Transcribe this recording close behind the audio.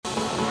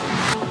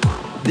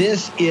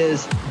This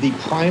is the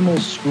primal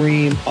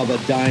scream of a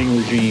dying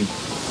regime.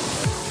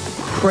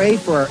 Pray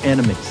for our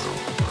enemies,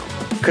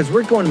 because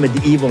we're going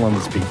medieval on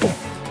these people.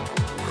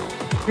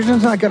 You're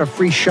just not got a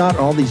free shot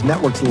on all these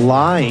networks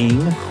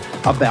lying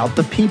about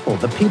the people.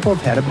 The people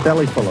have had a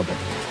belly full of it.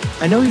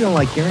 I know you don't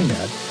like hearing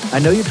that. I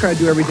know you try to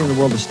do everything in the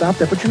world to stop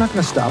that, but you're not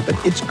going to stop it.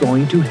 It's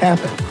going to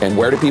happen. And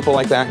where do people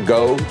like that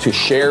go to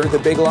share the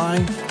big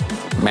lie?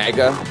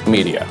 MAGA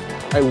media.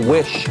 I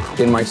wish,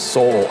 in my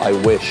soul, I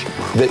wish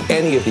that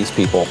any of these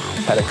people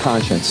had a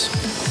conscience.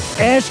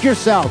 Ask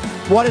yourself,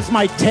 what is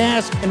my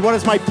task and what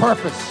is my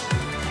purpose?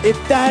 If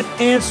that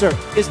answer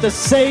is to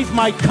save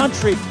my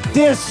country,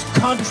 this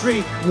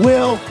country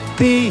will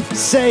be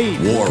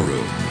saved. War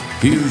Room.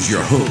 Here's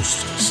your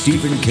host,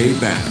 Stephen K.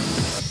 Bannon.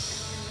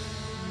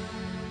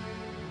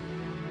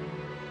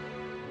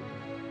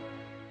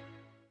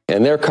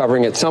 And they're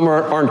covering it. Some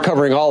aren't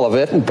covering all of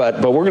it, but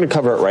we're going to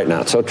cover it right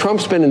now. So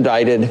Trump's been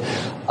indicted.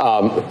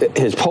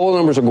 His poll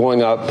numbers are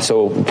going up,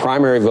 so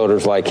primary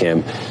voters like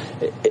him.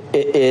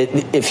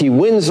 If he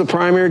wins the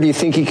primary, do you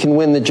think he can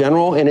win the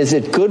general? And is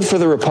it good for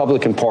the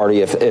Republican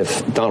Party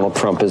if Donald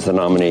Trump is the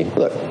nominee?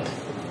 Look.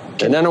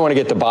 And then I want to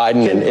get to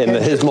Biden and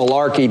his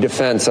malarkey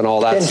defense and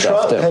all that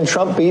stuff. Can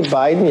Trump beat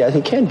Biden? Yeah, he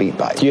can beat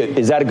Biden.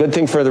 Is that a good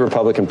thing for the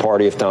Republican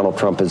Party if Donald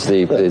Trump is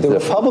the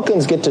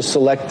Republicans get to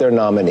select their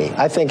nominee.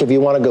 I think if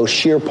you want to go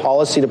sheer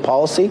policy to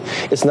policy,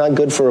 it's not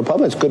good for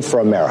Republicans, it's good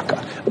for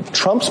America.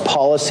 Trump's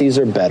policies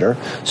are better,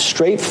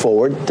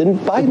 straightforward than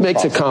Biden's. It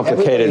makes it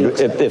complicated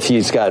if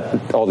he's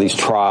got all these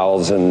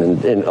trials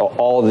and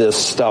all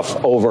this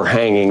stuff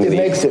overhanging. It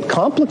makes it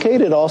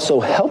complicated. It also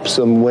helps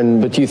him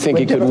when. But do you think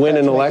he could win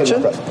an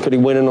election? Could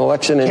he win an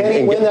election?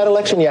 Can he win that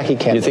election? Yeah, he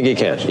can. You think he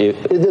can?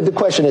 The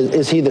question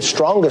is he the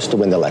strongest to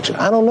win the election?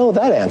 I don't know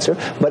that answer,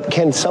 but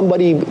can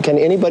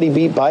anybody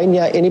beat Biden?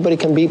 Yeah, anybody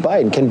can beat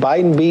Biden. Can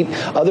Biden beat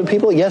other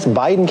people? Yes,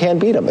 Biden can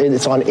beat him.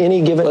 It's on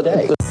any given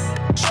day.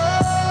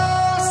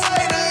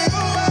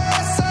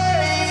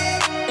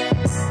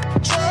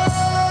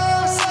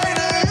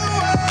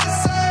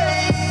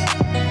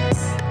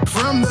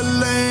 From the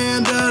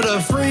land of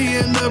the free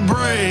and the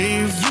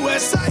brave,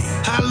 USA.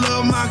 I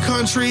love my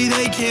country,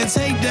 they can't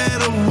take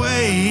that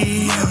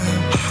away.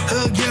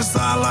 Against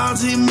all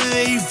odds, he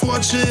made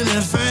fortune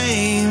and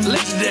fame.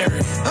 Legendary.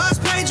 Us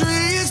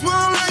patriots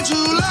won't let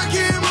you lock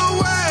him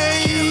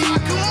away.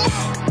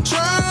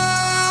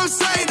 Trump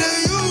say the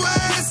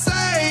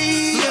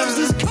USA loves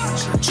his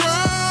country.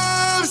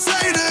 Trump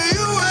say the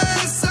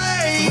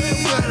USA. Red,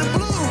 white, and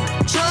blue.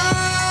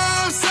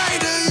 Trump say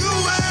the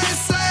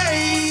USA.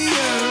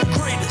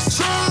 Greatest.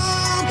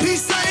 Trump, he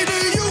say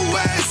the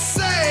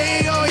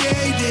USA. Oh yeah,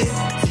 he did.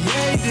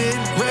 Yeah, he did.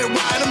 Red,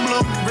 white, and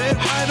blue. Red,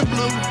 white, and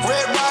blue.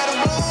 Red, white, and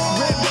blue.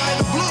 Red, white,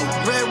 and blue.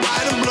 Red,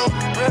 white, and blue.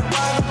 Red,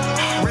 white, and blue.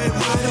 Red,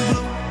 white, and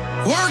blue.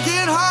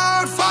 Working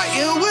hard,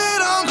 fighting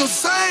with Uncle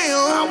Sam.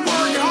 I'm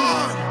working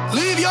hard.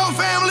 Leave your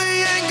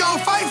family and go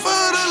fight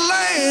for the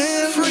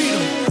land.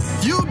 Freedom.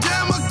 You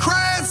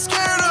Democrats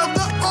scared of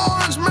the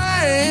orange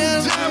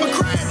man.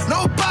 Democrat.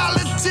 No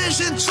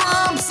politician.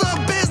 Trump's a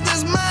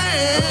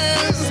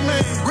businessman.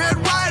 Red,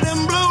 white,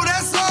 and blue.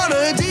 That's all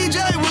the DJ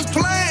was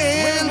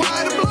playing. Red,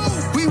 white, and blue.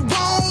 We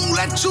won't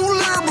let you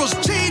liberals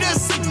cheat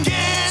us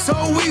again. So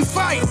we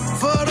fight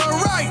for the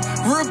right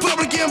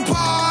Republican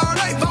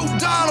Party. Vote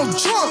Donald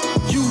Trump.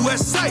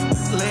 USA,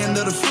 land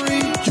of the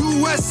free.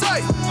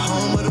 USA,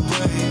 home of the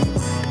brave.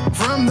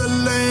 From the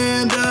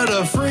land of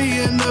the free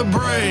and the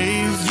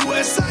brave.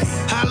 USA,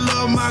 I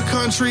love my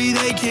country,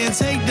 they can't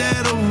take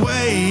that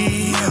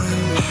away.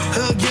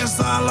 Against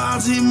all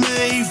odds, he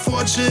made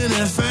fortune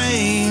and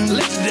fame.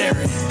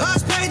 Legendary.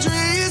 Us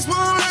patriots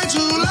won't let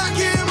you lock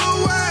him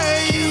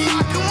away.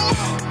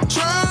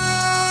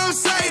 Trump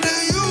say the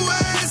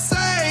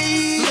USA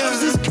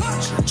loves his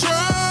country.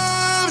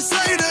 Trump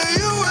say the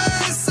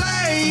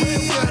USA.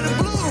 Red, white, and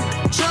blue.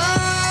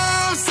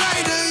 Trump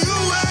say the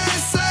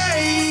USA.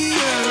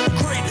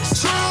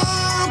 Greatest.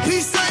 Trump, he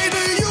say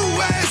the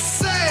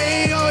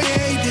USA. Oh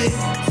yeah, he did.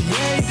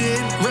 Yeah, he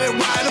did. Red,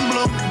 white, and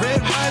blue.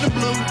 Red, white, and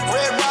blue.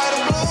 Red, white,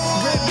 and blue.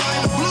 Red,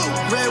 white, and blue.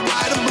 Red,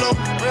 white, and blue.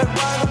 Red,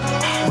 white, and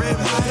blue. Red,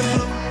 white, and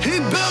blue. He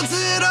built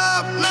it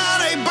up, now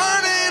they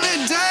burning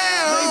it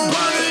down. They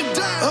burning it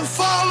down. A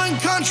fallen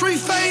country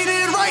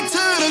faded right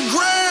to the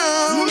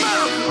ground.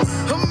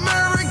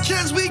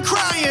 Americans, we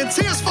crying,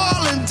 tears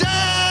falling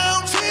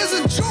down. Tears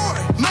of joy.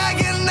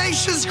 MAGA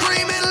nation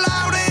screaming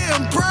loud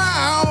and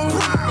proud.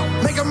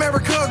 Make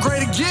America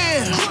great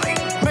again.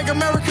 Make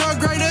America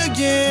great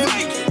again.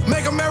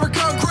 Make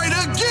America great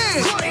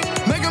again.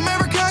 Make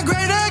America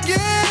great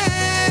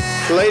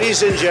again.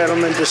 Ladies and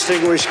gentlemen,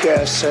 distinguished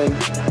guests, and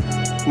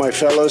my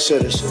fellow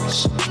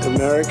citizens,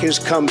 America's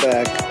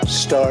comeback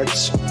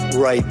starts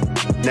right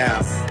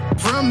now.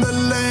 From the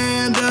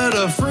land of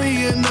the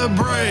free and the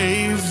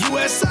brave,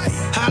 USA.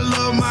 I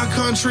love my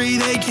country,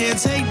 they can't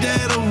take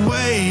that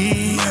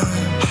away.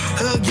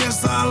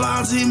 Against all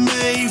odds, he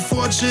made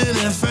fortune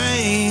and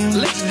fame.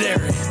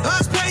 Legendary.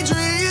 Us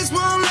patriots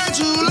won't let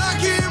you lock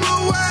him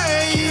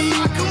away.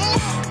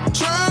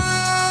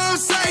 Trump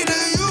say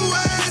the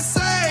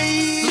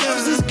USA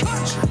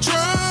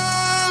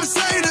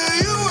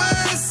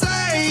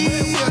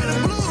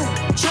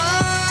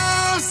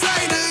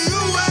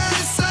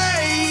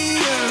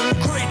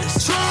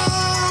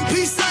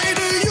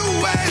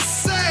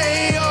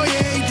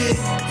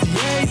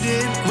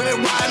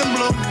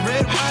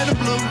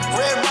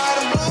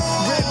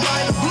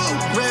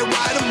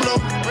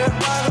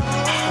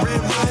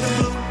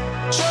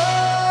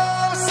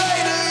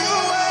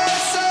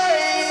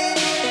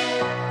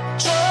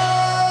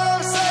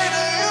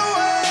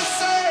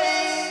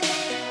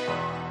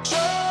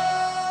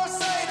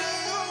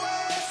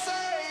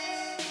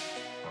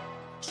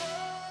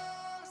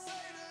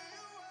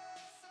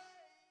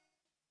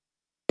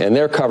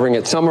they're covering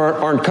it. Some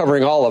aren't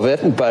covering all of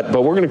it, but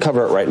we're going to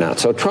cover it right now.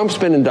 So Trump's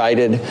been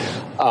indicted.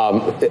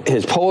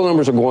 His poll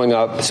numbers are going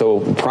up,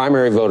 so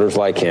primary voters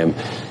like him.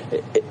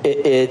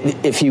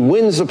 If he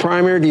wins the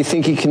primary, do you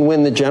think he can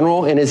win the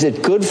general? And is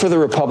it good for the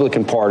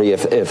Republican Party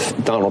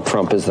if Donald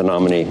Trump is the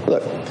nominee?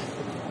 Look.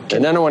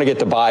 And then I want to get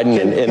to Biden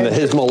and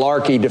his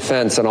malarkey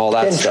defense and all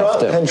that stuff.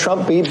 Can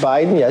Trump beat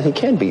Biden? Yeah, he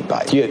can beat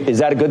Biden. Is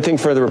that a good thing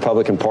for the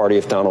Republican Party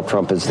if Donald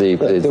Trump is the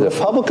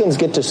Republicans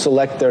get to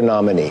select their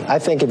nominee. I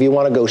think if you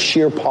want to go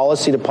sheer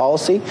policy to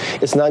policy,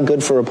 it's not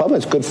good for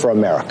Republicans. It's good for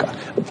America.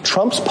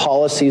 Trump's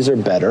policies are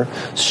better,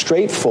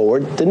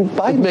 straightforward than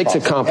Biden's. It makes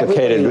it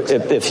complicated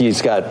if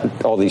he's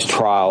got all these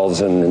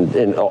trials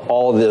and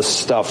all this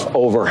stuff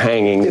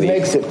overhanging. It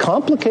makes it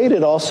complicated.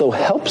 It also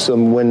helps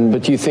him when.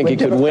 But do you think he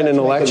could win an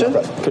election?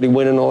 Could he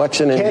win an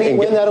election? Can he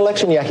win that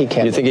election? Yeah, he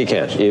can. You think he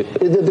can?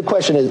 The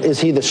question is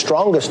he the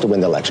strongest to win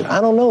the election? I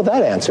don't know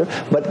that answer,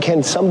 but can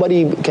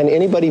anybody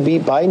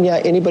beat Biden? Yeah,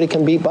 anybody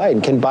can beat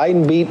Biden. Can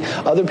Biden beat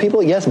other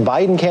people? Yes,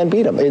 Biden can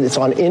beat him. It's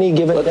on any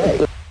given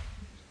day.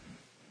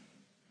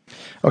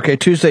 Okay,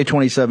 Tuesday,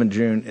 27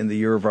 June in the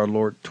year of our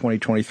Lord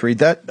 2023.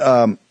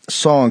 That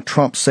song,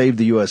 Trump Saved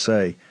the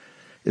USA,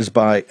 is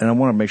by, and I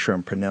want to make sure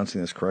I'm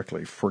pronouncing this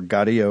correctly,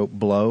 Forgadio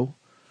Blow,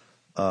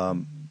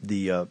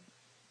 the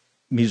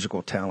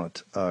musical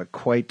talent.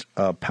 Quite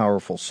a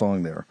powerful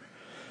song there.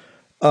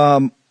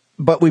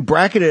 But we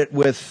bracket it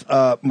with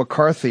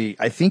McCarthy.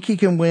 I think he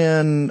can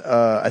win.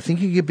 I think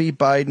he can beat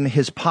Biden.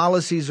 His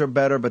policies are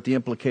better, but the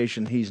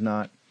implication he's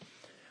not.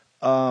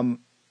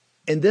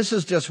 And this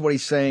is just what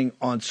he's saying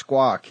on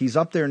Squawk. He's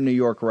up there in New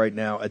York right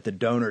now at the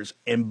donors.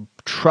 And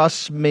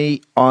trust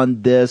me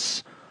on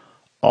this,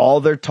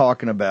 all they're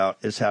talking about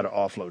is how to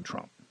offload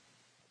Trump.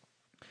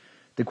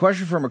 The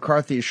question for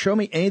McCarthy is, show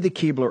me any of the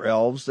Keebler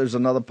elves. There's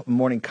another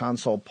morning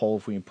console poll,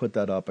 if we can put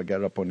that up. I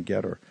got it up on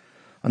Getter.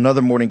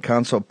 Another morning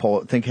console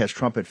poll, I think, has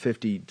Trump at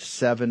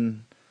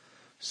 57,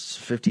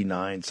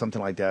 59,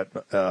 something like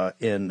that,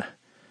 in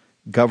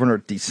Governor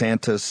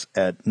DeSantis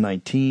at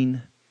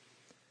 19.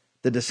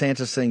 The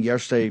DeSantis thing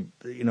yesterday,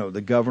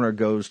 the governor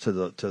goes to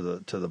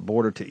the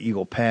border to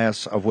Eagle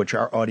Pass, of which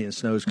our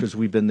audience knows because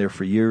we've been there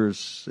for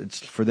years.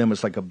 For them,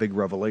 it's like a big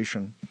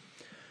revelation.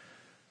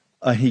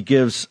 He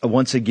gives,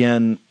 once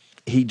again,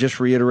 he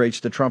just reiterates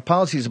the Trump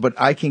policies, but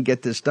I can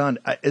get this done.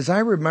 As I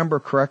remember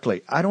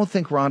correctly, I don't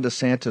think Ron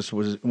DeSantis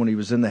was, when he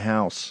was in the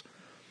House,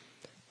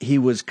 he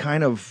was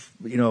kind of,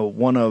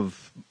 one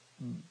of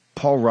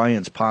Paul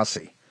Ryan's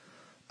posse.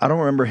 I don't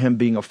remember him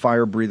being a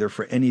fire breather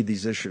for any of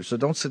these issues. So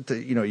don't sit there,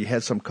 you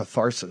had some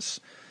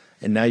catharsis,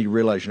 and now you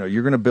realize,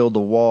 you're going to build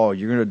a wall,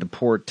 you're going to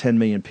deport 10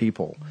 million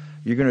people,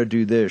 you're going to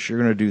do this, you're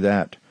going to do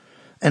that.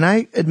 And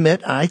I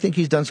admit, I think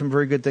he's done some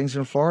very good things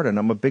in Florida, and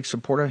I'm a big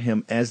supporter of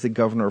him as the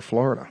governor of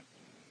Florida.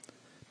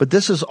 But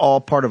this is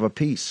all part of a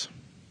piece.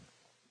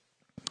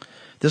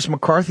 This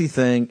McCarthy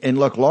thing, and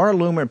look, Laura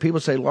Loomer, people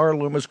say Laura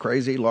Loomer's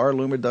crazy, Laura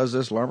Loomer does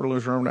this, Laura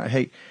Loomer's wrong.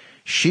 Hey,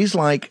 she's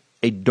like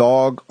a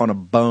dog on a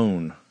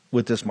bone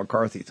with this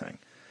McCarthy thing.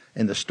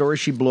 And the story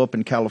she blew up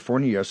in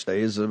California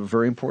yesterday is a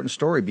very important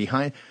story.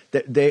 Behind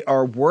that, they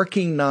are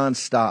working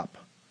nonstop.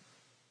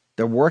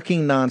 They're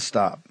working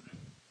nonstop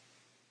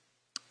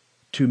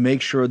to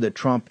make sure that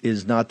Trump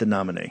is not the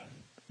nominee.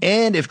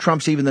 And if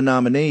Trump's even the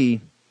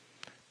nominee,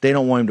 they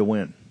don't want him to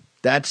win.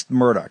 That's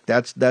Murdoch.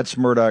 That's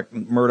Murdoch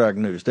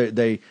news.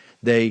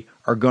 They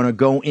are going to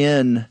go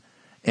in,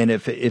 and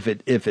if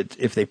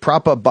they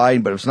prop up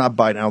Biden, but if it's not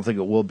Biden, I don't think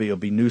it will be. It'll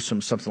be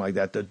Newsom, something like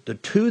that. The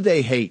two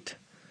they hate.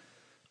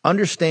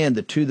 Understand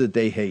the two that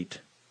they hate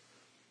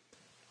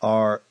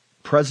are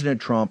President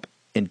Trump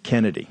and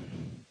Kennedy,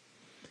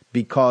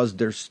 because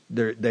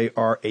they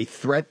are a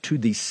threat to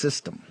the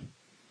system.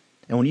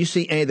 And when you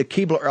see any of the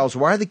Keebler elves,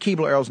 why are the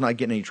Keebler elves not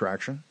getting any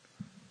traction?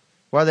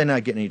 Why are they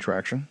not getting any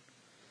traction?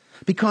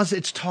 Because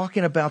it's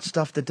talking about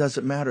stuff that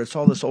doesn't matter. It's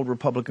all this old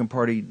Republican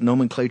Party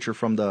nomenclature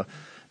from the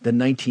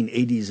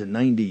 1980s and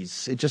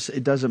 90s.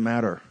 It doesn't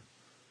matter.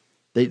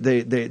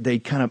 They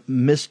kind of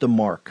missed the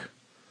mark,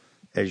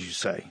 as you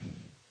say.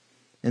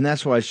 And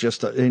that's why it's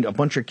just a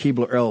bunch of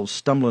Keebler elves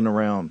stumbling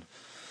around.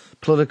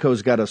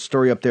 Politico's got a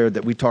story up there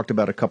that we talked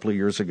about a couple of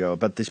years ago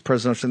about this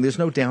presidential thing. There's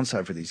no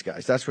downside for these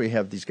guys. That's where you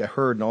have these guys,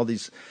 Hurd and all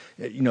these,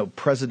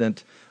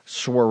 President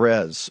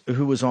Suarez,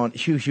 who was on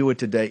Hugh Hewitt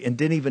today and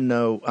didn't even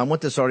know. I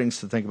want this audience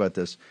to think about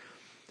this.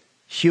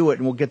 Hewitt,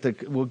 and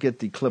we'll get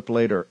the clip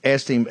later,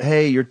 asked him,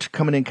 hey, you're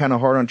coming in kind of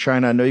hard on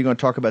China. I know you're going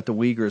to talk about the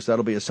Uyghurs.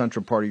 That'll be a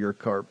central part of your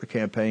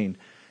campaign.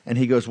 And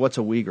he goes, what's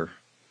a Uyghur?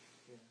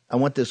 I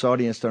want this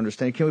audience to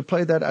understand. Can we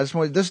play that?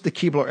 This is the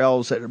Keebler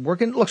elves that are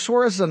working. Look,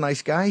 Suarez is a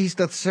nice guy. He's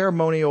the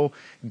ceremonial,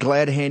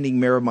 glad-handing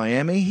mayor of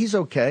Miami. He's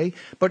okay.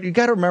 But you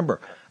got to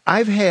remember,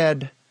 I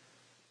guess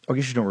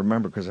you don't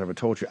remember because I haven't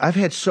told you. I've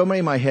had so many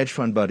of my hedge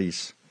fund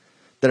buddies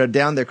that are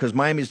down there because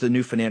Miami's the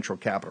new financial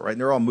capital, right?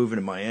 And they're all moving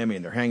to Miami,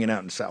 and they're hanging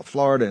out in South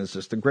Florida, and it's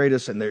just the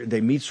greatest. And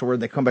they meet Suarez,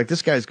 they come back.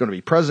 This guy's going to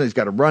be president. He's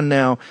got to run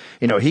now.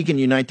 He can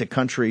unite the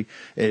country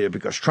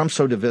because Trump's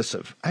so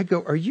divisive. I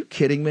go, are you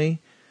kidding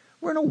me?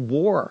 We're in a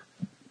war.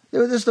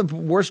 This is the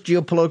worst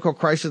geopolitical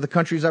crisis the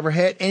country's ever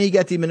had. And you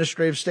got the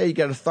administrative state. You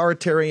got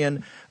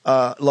authoritarian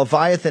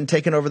Leviathan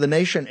taking over the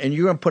nation. And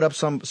you're going to put up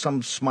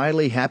some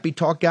smiley, happy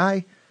talk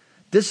guy?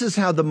 This is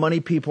how the money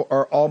people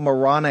are all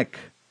moronic.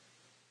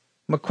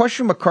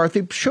 Question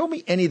McCarthy, show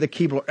me any of the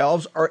Keebler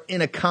elves are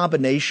in a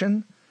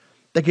combination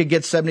that could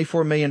get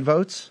 74 million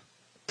votes.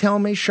 Tell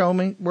me, show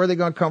me, where are they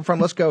going to come from?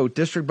 Let's go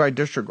district by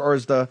district, or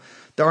as the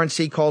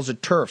RNC calls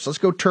it, turfs. Let's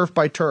go turf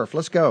by turf.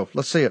 Let's go.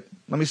 Let's see it.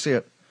 Let me see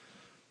it.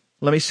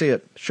 Let me see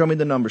it. Show me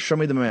the numbers. Show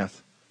me the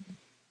math.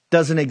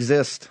 Doesn't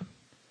exist.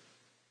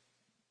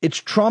 It's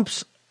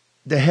Trump's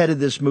the head of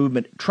this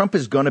movement. Trump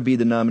is going to be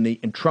the nominee,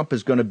 and Trump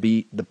is going to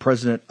be the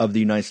president of the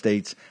United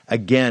States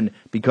again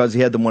because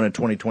he had the one in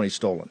 2020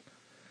 stolen.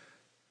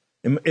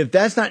 If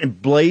that's not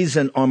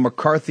emblazoned on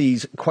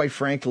McCarthy's, quite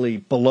frankly,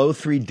 below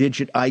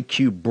 3-digit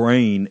IQ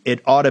brain,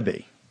 it ought to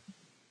be.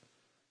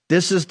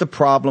 This is the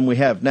problem we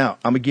have. Now,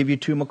 I'm going to give you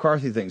two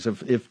McCarthy things.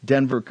 If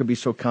Denver could be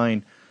so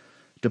kind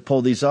to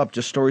pull these up,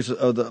 just stories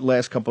of the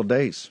last couple of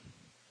days.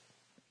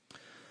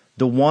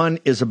 The one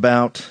is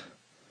about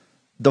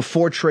the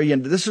 $4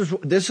 trillion.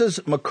 This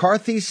is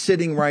McCarthy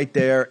sitting right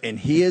there, and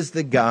he is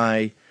the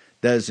guy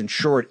that is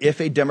insured.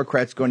 If a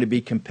Democrat's going to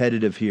be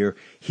competitive here,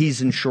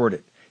 he's insured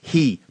it.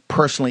 He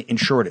personally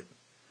insured it.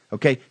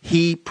 Okay?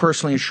 He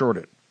personally insured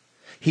it.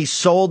 He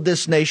sold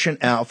this nation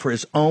out for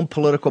his own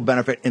political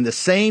benefit. And the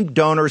same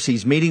donors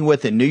he's meeting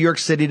with in New York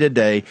City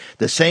today,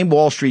 the same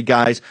Wall Street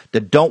guys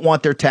that don't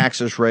want their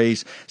taxes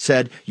raised,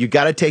 said, you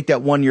got to take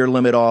that 1 year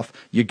limit off.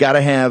 You got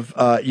to have,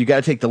 you got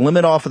to take the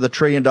limit off of the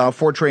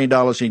 $4 trillion,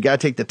 and you got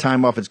to take the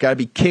time off. It's got to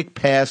be kicked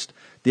past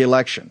the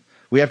election.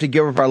 We have to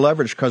give up our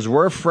leverage because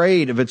we're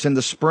afraid if it's in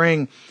the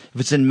spring, if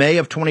it's in May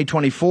of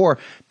 2024,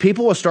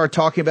 people will start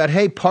talking about,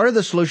 hey, part of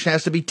the solution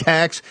has to be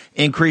tax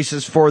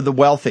increases for the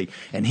wealthy.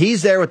 And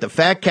he's there with the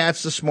fat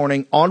cats this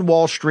morning on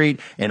Wall Street,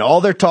 and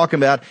all they're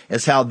talking about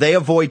is how they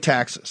avoid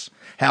taxes,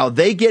 how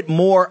they get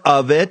more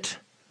of it,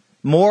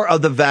 more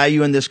of the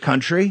value in this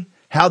country,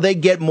 how they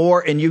get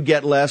more and you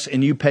get less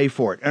and you pay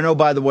for it. And oh,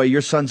 by the way,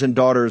 your sons and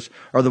daughters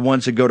are the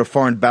ones that go to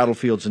foreign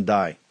battlefields and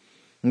die.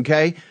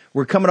 Okay?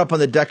 We're coming up on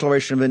the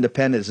Declaration of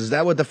Independence. Is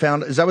that what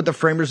the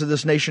framers of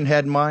this nation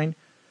had in mind?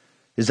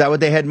 Is that what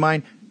they had in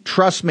mind?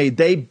 Trust me,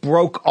 they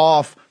broke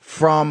off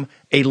from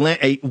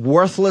a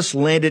worthless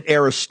landed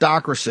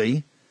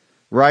aristocracy,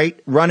 right,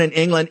 run in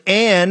England,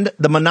 and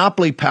the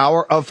monopoly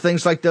power of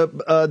things like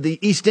the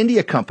East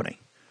India Company.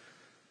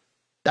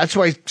 That's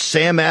why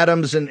Sam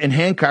Adams and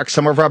Hancock,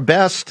 some of our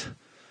best,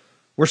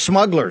 were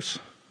smugglers.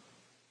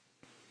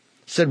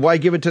 Said, why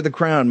give it to the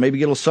crown? Maybe we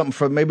get a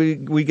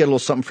little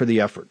something for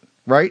the effort.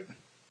 Right?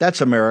 That's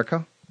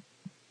America.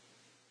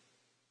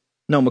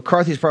 No,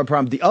 McCarthy's probably a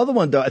problem. The other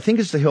one, though, I think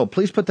it's the Hill.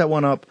 Please put that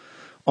one up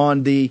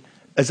on the,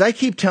 as I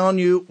keep telling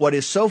you, what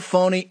is so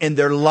phony, and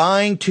they're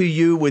lying to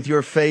you with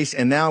your face,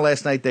 and now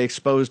last night they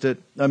exposed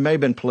it. It may have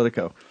been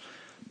Politico.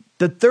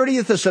 The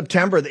 30th of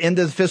September, the end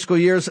of the fiscal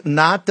year, is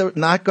not going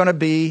to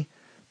be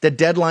the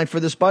deadline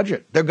for this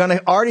budget. They're going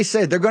to already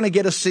say they're going to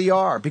get a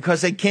CR because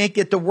they can't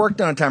get the work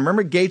done on time.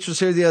 Remember Gates was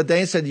here the other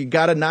day and said, you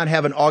got to not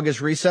have an August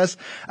recess.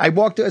 I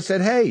walked through and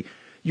said, hey,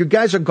 you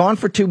guys are gone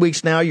for 2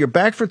 weeks now. You're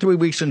back for 3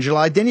 weeks in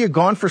July. Then you're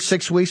gone for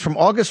 6 weeks from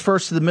August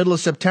 1st to the middle of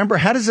September.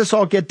 How does this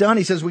all get done?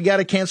 He says, we got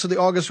to cancel the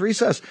August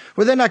recess.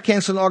 Well, they're not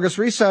canceling August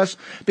recess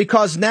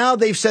because now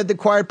they've said the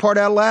quiet part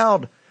out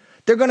loud.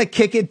 They're going to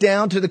kick it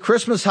down to the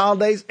Christmas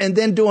holidays and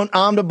then do an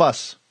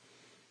omnibus.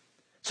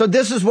 So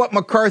this is what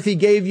McCarthy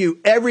gave you,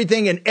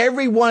 everything, and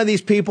every one of these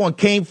people and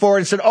came forward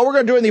and said, oh, we're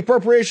going to do it in the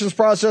appropriations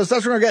process.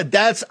 That's what we're going to get.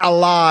 That's a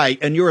lie,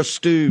 and you're a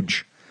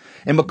stooge.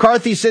 And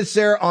McCarthy sits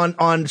there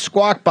on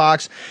Squawk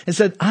Box and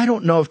said, I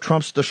don't know if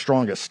Trump's the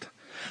strongest.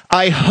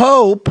 I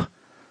hope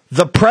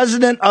the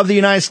president of the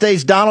United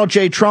States, Donald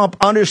J. Trump,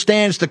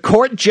 understands the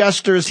court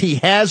jesters he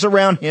has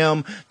around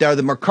him that are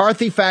the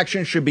McCarthy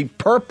faction should be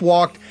perp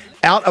walked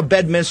out of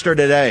Bedminster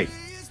today.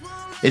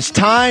 It's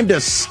time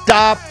to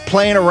stop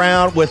playing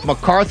around with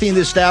McCarthy and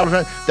the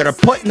establishment that are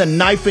putting the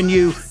knife in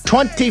you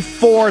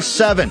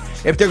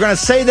 24/7. If they're going to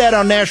say that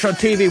on national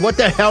TV, what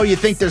the hell you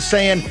think they're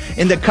saying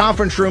in the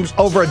conference rooms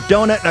over a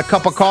donut and a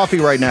cup of coffee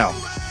right now?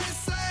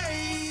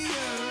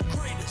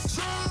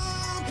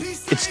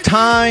 It's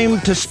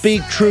time to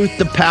speak truth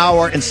to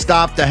power and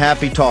stop the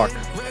happy talk.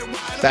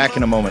 Back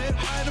in a moment.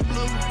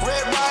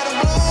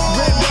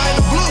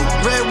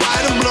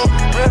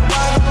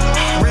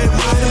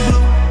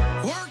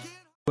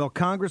 Well,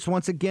 Congress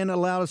once again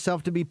allowed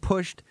itself to be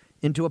pushed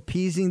into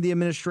appeasing the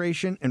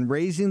administration and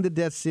raising the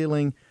debt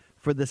ceiling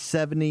for the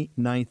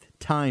 79th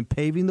time,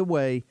 paving the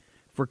way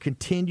for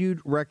continued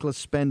reckless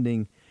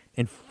spending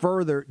and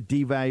further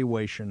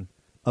devaluation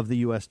of the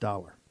U.S.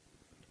 dollar.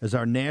 As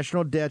our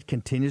national debt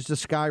continues to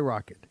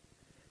skyrocket,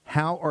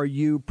 how are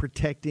you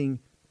protecting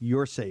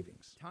your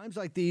savings? Times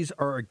like these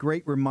are a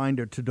great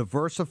reminder to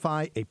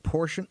diversify a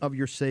portion of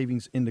your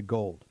savings into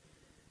gold.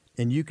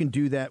 And you can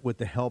do that with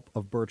the help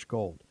of Birch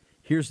Gold.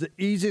 Here's the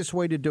easiest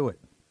way to do it.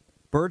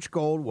 Birch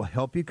Gold will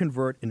help you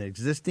convert an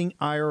existing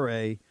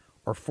IRA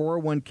or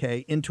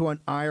 401k into an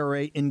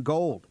IRA in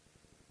gold.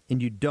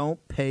 and you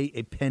don't pay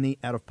a penny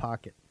out of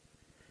pocket.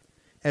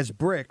 As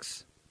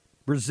BRICS,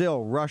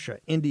 Brazil, Russia,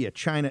 India,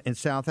 China, and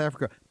South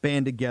Africa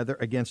band together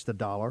against the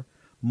dollar,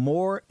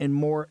 more and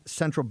more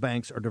central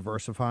banks are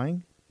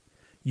diversifying.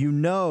 You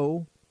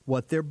know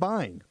what they're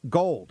buying.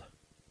 Gold.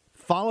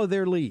 Follow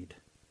their lead.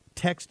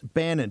 Text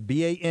Bannon,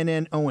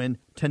 B-A-N-N-O-N,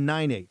 to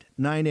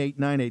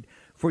 989898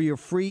 for your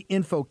free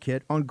info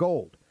kit on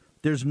gold.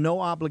 There's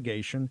no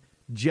obligation,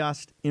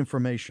 just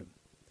information.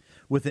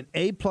 With an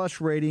A-plus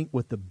rating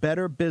with the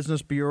Better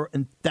Business Bureau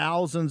and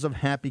thousands of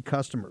happy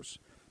customers,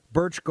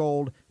 Birch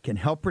Gold can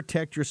help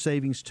protect your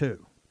savings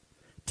too.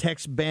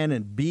 Text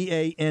Bannon,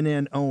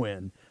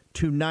 B-A-N-N-O-N,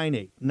 to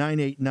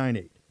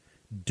 989898.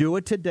 Do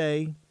it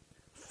today.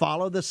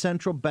 Follow the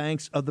central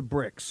banks of the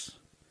BRICS.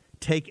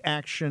 Take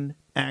action,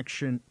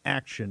 action,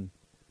 action,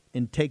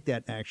 and take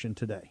that action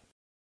today.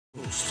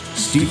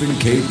 Stephen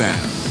K.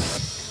 Bannon.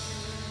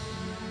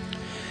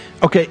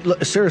 Okay,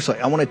 look, seriously,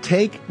 I want to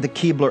take the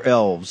Keebler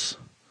Elves.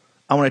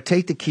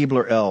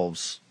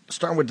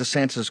 Starting with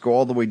DeSantis, go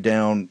all the way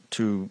down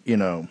to,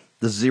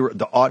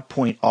 the odd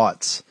point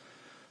aughts.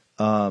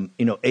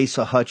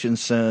 Asa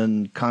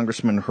Hutchinson,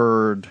 Congressman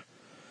Hurd,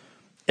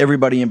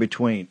 everybody in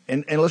between.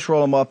 And let's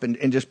roll them up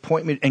and just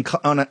point me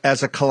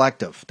as a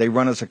collective. They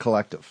run as a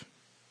collective.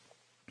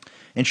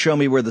 And show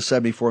me where the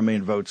 74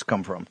 million votes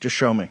come from. Just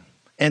show me.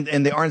 And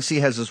the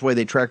RNC has this way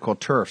they track called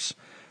TERFs,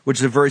 which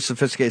is a very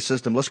sophisticated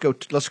system. Let's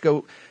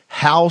go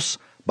house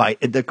by,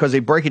 because they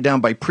break it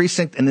down by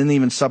precinct and then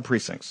even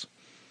sub-precincts.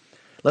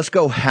 Let's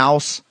go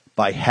house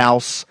by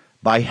house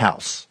by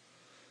house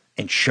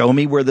and show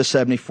me where the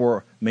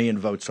 74 million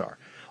votes are.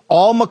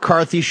 All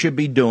McCarthy should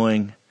be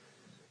doing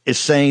is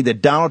saying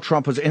that Donald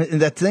Trump was,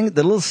 and that thing,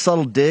 the little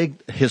subtle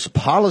dig, his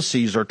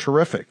policies are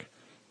terrific.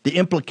 The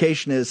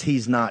implication is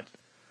he's not.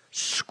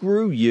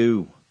 Screw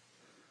you.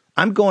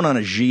 I'm going on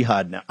a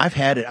jihad now. I've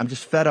had it. I'm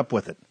just fed up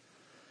with it.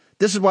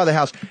 This is why the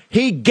House,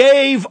 he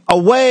gave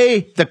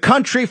away the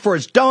country for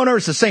his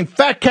donors, the same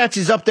fat cats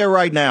he's up there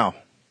right now.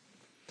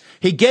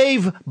 He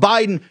gave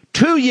Biden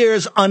 2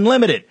 years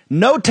unlimited,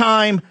 no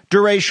time,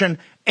 duration,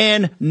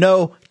 and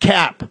no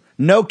cap.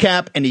 No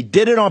cap, and he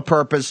did it on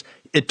purpose.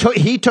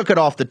 He took it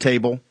off the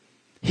table.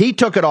 He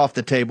took it off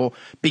the table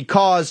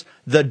because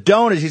the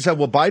donors, he said,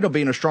 well, Biden will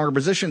be in a stronger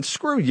position.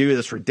 Screw you.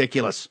 That's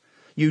ridiculous.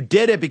 You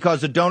did it because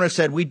the donor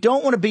said, we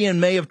don't want to be in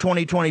May of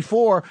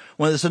 2024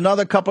 when there's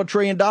another couple $1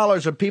 trillion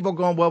of people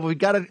going, well,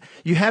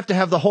 you have to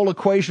have the whole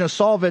equation to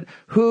solve it.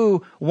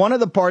 One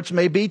of the parts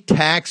may be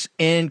tax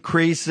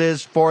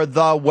increases for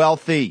the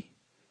wealthy.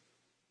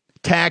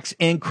 Tax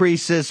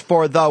increases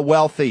for the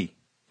wealthy.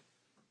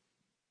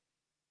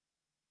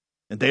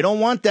 And they don't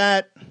want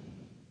that.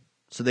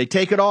 So they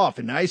take it off.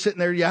 And now he's sitting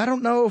there, I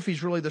don't know if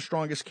he's really the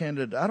strongest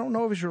candidate.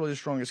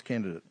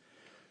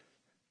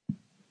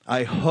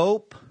 I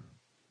hope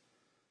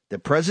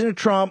that President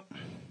Trump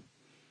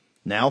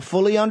now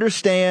fully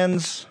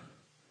understands,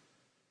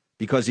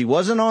 because he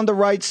wasn't on the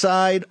right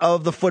side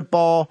of the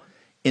football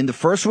in the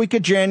first week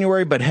of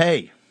January, but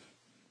hey,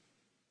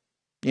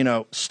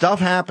 stuff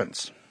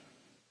happens.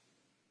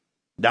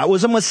 That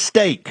was a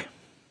mistake.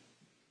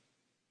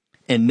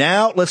 And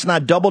now let's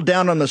not double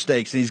down on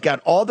mistakes. And he's got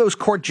all those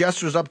court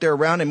jesters up there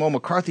around him. Oh,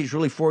 McCarthy's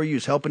really for you.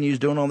 He's helping you. He's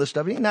doing all this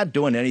stuff. He's not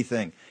doing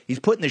anything. He's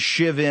putting the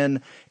shiv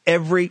in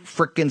every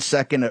freaking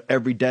second of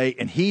every day.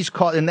 And he's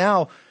caught. And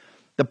now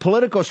the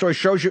Politico story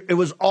shows you it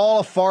was all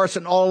a farce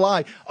and all a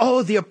lie.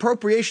 Oh, the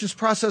appropriations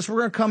process. We're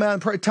going to come out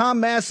and pray. Tom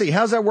Massey,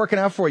 how's that working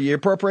out for you?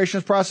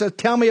 Appropriations process.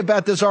 Tell me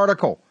about this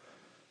article.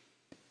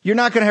 You're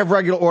not going to have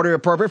regular order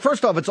appropriate.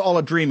 First off, it's all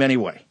a dream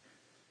anyway.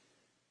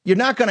 You're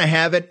not going to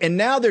have it. And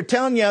now they're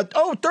telling you,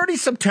 30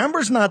 September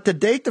is not the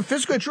date. The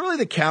fiscal, it's really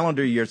the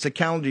calendar year. It's the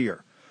calendar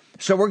year.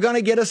 So we're going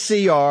to get a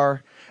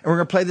CR and we're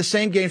going to play the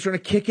same games. We're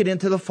going to kick it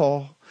into the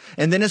fall.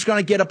 And then it's going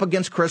to get up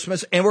against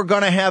Christmas and we're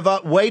going to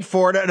have wait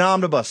for it, an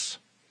omnibus.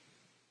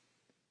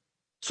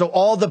 So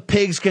all the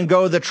pigs can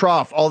go to the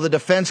trough. All the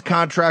defense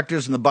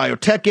contractors in the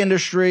biotech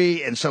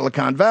industry and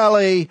Silicon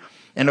Valley.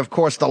 And of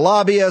course the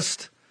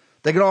lobbyists,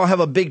 they can all have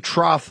a big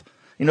trough.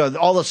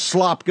 All the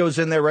slop goes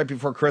in there right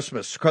before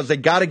Christmas because they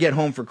got to get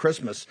home for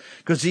Christmas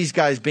because these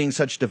guys being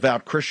such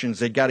devout Christians,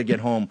 they got to get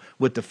home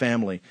with the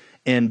family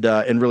and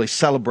really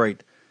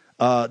celebrate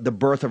the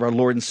birth of our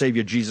Lord and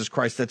Savior, Jesus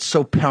Christ. That's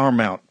so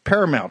paramount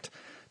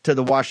to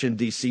the Washington,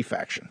 D.C.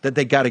 faction that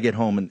they got to get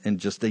home and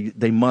just they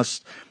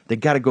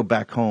got to go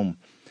back home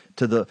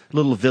to the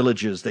little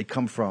villages they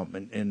come from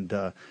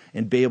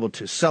and be able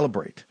to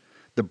celebrate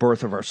the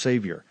birth of our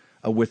Savior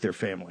with their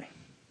family.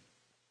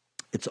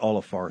 It's all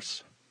a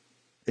farce.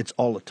 It's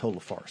all a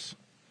total farce.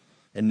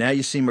 And now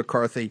you see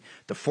McCarthy,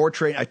 the $4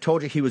 trillion. I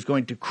told you he was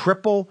going to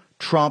cripple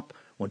Trump.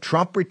 When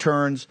Trump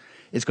returns,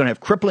 it's going to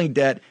have crippling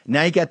debt.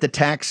 Now you got the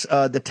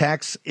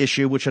tax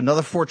issue, which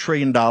another $4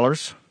 trillion,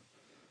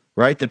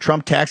 right? The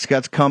Trump tax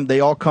cuts they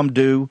all come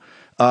due.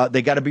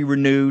 They got to be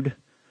renewed.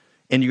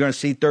 And you're going to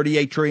see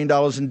 $38 trillion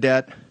in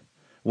debt.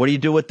 What do you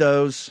do with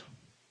those?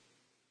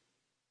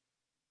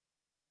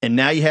 And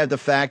now you have the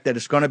fact that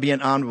it's going to be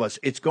an omnibus.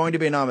 It's going to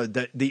be an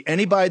omnibus.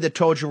 Anybody that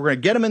told you we're going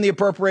to get them in the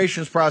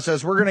appropriations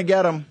process, we're going to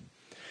get them.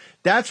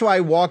 That's why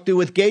I walked through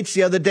with Gates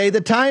the other day,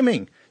 the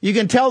timing. You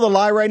can tell the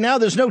lie right now.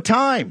 There's no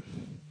time.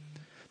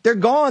 They're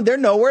gone. They're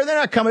nowhere.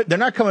 They're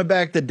not coming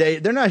back the day.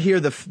 They're not here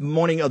the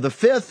morning of the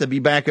 5th to be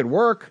back at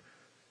work.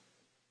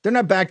 They're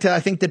not back to,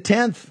 I think, the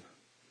 10th.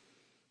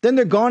 Then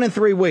they're gone in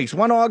 3 weeks.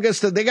 1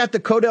 August, they got the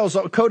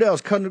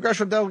Codels,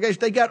 congressional delegation.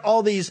 They got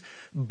all these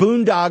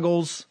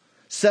boondoggles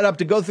set up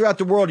to go throughout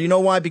the world. You know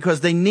why?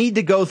 Because they need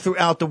to go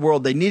throughout the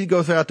world. They need to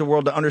go throughout the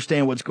world to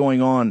understand what's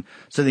going on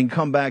so they can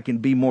come back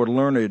and be more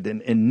learned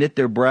and knit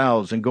their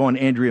brows and go on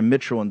Andrea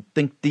Mitchell and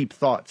think deep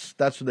thoughts.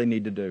 That's what they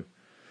need to do.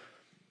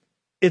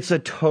 It's a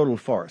total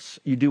farce.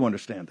 You do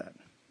understand that.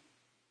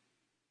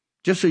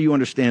 Just so you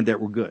understand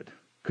that, we're good.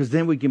 Because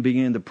then we can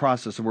begin the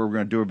process of what we're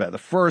going to do about it. The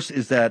first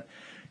is that,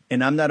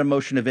 and I'm not a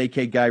motion to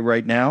vacate guy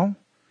right now,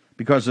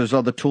 because there's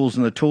other tools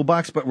in the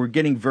toolbox, but we're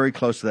getting very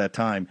close to that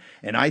time.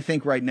 And I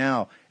think right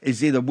now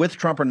is either with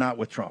Trump or not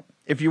with Trump.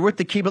 If you're with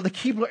the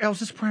Keebler Elves,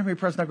 this primary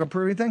president not going to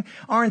prove anything.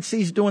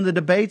 RNC's doing the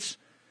debates.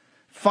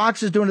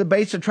 Fox is doing the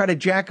debates to try to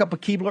jack up a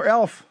Keebler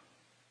elf.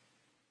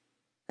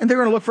 And they're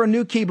going to look for a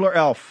new Keebler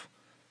elf.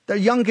 The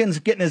Youngkin's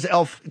getting his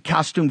elf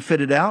costume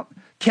fitted out.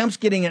 Kemp's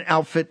getting an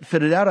outfit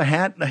fitted out, a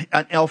hat,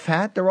 an elf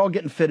hat. They're all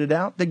getting fitted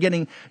out. They're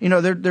getting,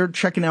 they're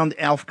checking out the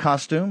elf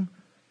costume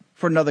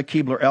for another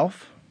Keebler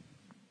elf.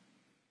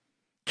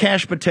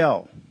 Kash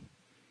Patel.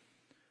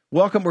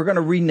 Welcome. We're going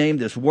to rename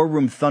this War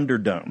Room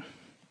Thunderdome.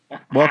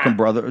 Welcome,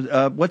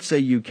 brother. What say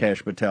you,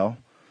 Kash Patel?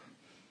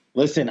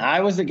 Listen,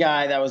 I was the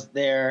guy that was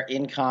there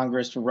in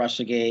Congress for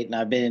Russiagate, and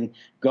I've been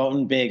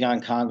going big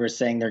on Congress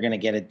saying they're going to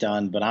get it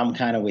done, but I'm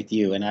kind of with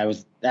you, and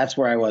that's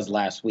where I was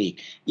last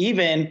week.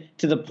 Even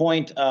to the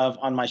point of,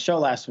 on my show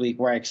last week,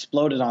 where I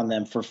exploded on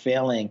them for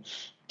failing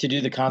to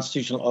do the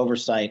constitutional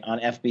oversight on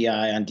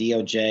FBI, on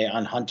DOJ,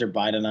 on Hunter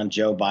Biden, on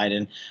Joe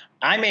Biden.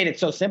 I made it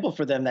so simple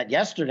for them that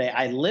yesterday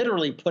I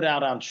literally put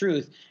out on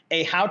Truth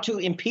a how to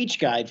impeach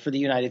guide for the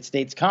United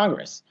States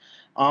Congress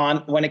on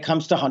when it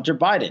comes to Hunter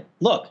Biden.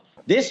 Look,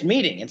 this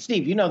meeting, and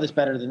Steve, you know this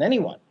better than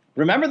anyone.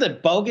 Remember the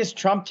bogus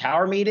Trump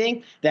Tower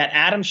meeting that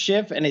Adam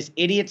Schiff and his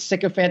idiot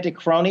sycophantic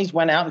cronies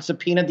went out and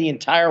subpoenaed the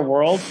entire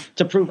world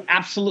to prove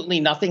absolutely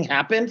nothing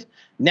happened?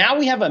 Now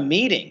we have a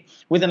meeting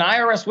with an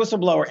IRS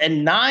whistleblower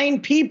and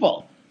 9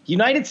 people,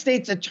 United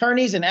States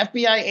attorneys and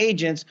FBI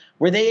agents,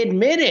 where they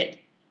admitted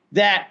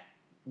that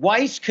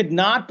Weiss could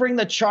not bring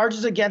the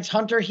charges against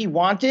Hunter he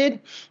wanted.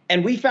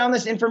 And we found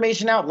this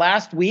information out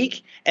last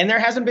week, and there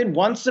hasn't been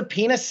one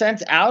subpoena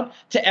sent out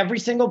to every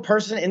single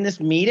person in this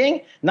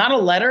meeting. Not a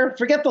letter.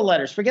 Forget the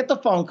letters. Forget the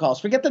phone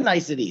calls. Forget the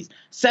niceties.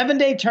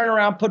 7-day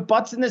turnaround, put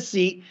butts in the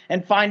seat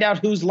and find out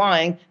who's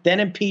lying, then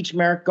impeach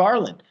Merrick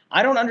Garland.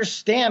 I don't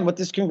understand what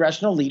this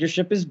congressional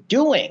leadership is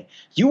doing.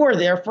 You are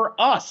there for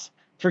us.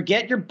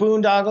 Forget your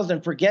boondoggles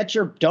and forget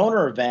your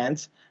donor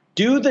events.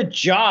 Do the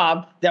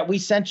job that we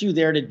sent you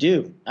there to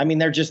do. I mean,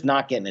 they're just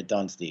not getting it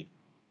done, Steve.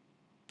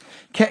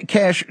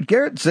 Cash,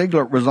 Garrett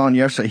Ziegler was on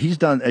yesterday. He's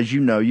done, as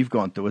you know, you've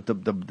gone through it,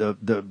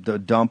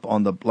 the dump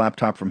on the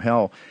laptop from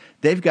hell.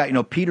 They've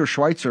got, Peter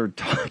Schweitzer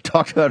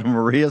talked about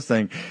Maria's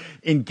thing.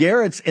 In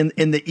Garrett's, in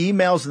the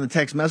emails and the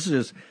text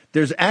messages,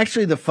 there's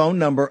actually the phone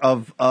number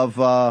of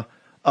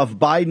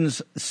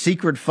Biden's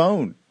secret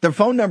phone. Their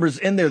phone number's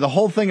in there. The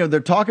whole thing they're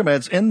talking about,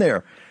 it's in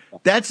there.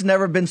 That's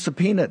never been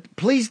subpoenaed.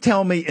 Please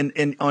tell me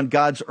on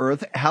God's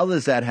earth, how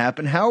does that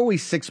happen? How are we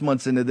 6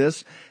 months into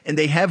this and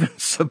they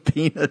haven't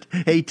subpoenaed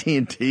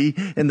AT&T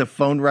in the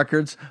phone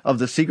records of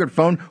the secret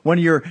phone when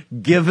you're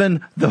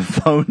given the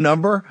phone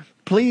number?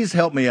 Please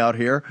help me out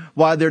here.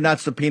 Why they're not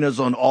subpoenas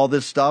on all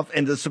this stuff?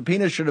 And the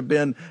subpoena should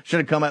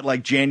have come out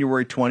like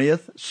January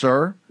 20th,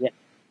 sir. Yeah.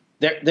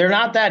 They're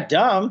not that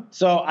dumb,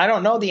 so I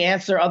don't know the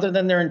answer other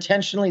than they're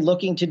intentionally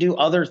looking to do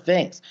other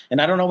things,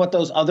 and I don't know what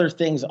those other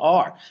things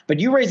are.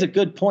 But you raise a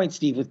good point,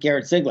 Steve, with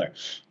Garrett Ziegler.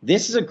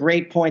 This is a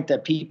great point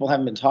that people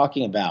haven't been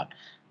talking about.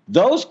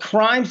 Those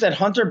crimes that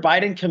Hunter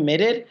Biden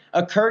committed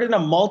occurred in a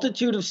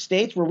multitude of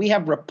states where we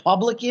have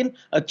Republican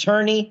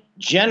attorney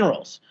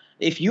generals.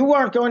 If you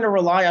aren't going to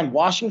rely on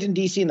Washington,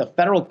 D.C. and the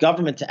federal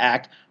government to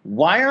act,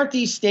 why aren't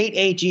these state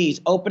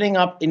AGs opening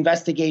up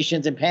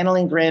investigations and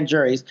paneling grand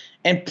juries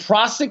and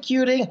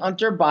prosecuting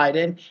Hunter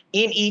Biden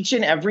in each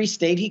and every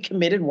state he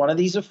committed one of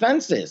these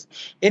offenses?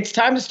 It's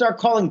time to start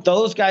calling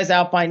those guys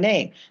out by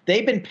name.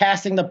 They've been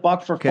passing the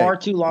buck for far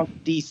too long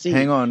in D.C.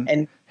 Hang on.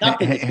 And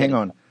hang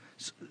on.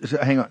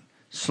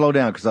 Slow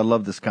down, because I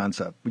love this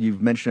concept.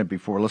 You've mentioned it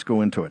before. Let's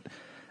go into it.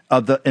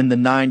 In the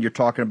 9 you're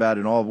talking about,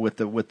 and all with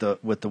the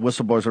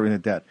whistleblowers, everything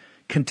like that.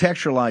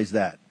 Contextualize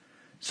that.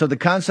 So the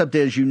concept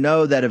is,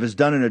 that if it's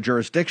done in a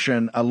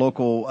jurisdiction, a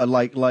local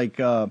like Bragg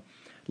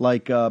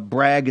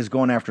is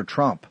going after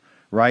Trump,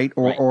 right?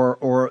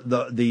 Or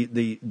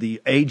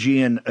the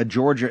AG in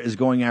Georgia is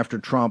going after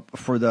Trump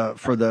for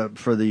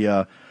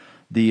the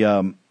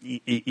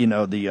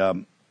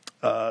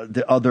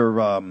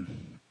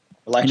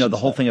other the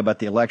whole thing about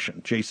the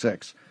election,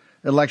 J6.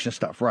 Election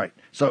stuff, right.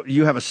 So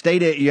you have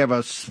you have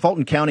a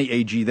Fulton County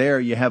AG there.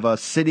 You have a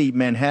city,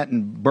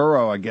 Manhattan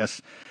borough, I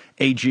guess,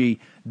 AG.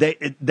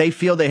 They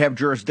feel they have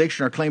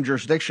jurisdiction or claim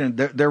jurisdiction.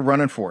 They're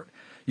running for it.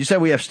 You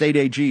said we have state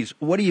AGs.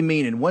 What do you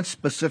mean? In what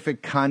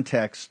specific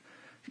context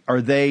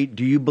are they,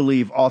 do you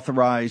believe,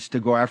 authorized to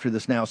go after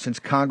this now since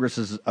Congress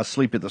is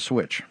asleep at the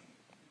switch?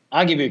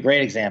 I'll give you a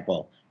great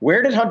example.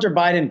 Where did Hunter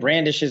Biden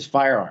brandish his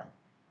firearm?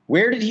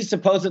 Where did he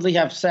supposedly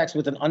have sex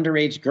with an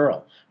underage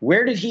girl?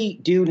 Where did he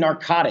do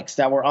narcotics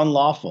that were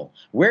unlawful?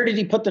 Where did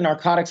he put the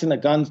narcotics and the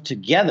guns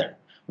together?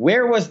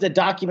 Where was the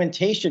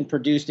documentation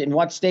produced in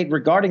what state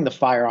regarding the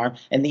firearm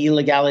and the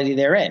illegality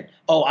therein?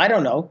 Oh, I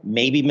don't know,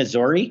 maybe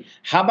Missouri?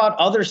 How about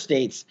other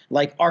states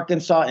like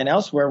Arkansas and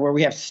elsewhere where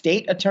we have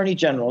state attorney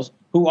generals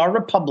who are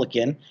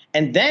Republican,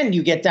 and then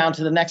you get down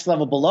to the next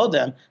level below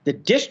them, the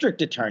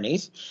district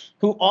attorneys,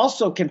 who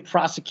also can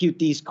prosecute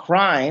these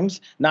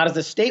crimes, not as a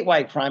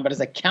statewide crime, but as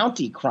a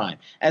county crime.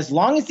 As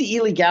long as the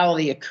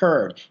illegality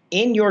occurred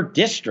in your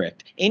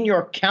district, in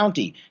your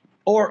county,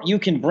 or you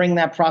can bring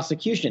that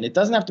prosecution. It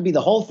doesn't have to be the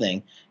whole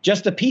thing,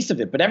 just a piece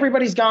of it. But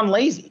everybody's gone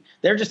lazy.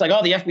 They're just like,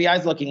 oh, the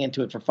FBI's looking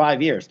into it for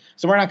 5 years,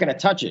 so we're not going to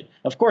touch it.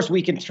 Of course,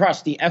 we can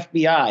trust the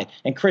FBI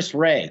and Chris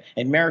Wray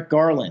and Merrick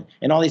Garland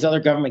and all these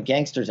other government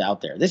gangsters out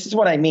there. This is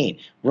what I mean.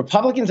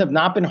 Republicans have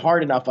not been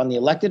hard enough on the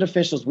elected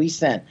officials we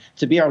sent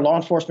to be our law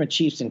enforcement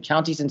chiefs in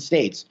counties and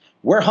states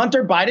where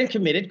Hunter Biden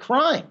committed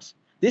crimes.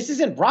 This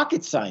isn't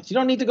rocket science. You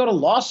don't need to go to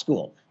law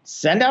school.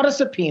 Send out a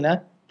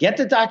subpoena, get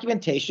the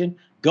documentation,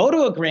 go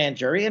to a grand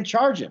jury and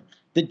charge him.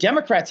 The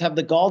Democrats have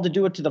the gall to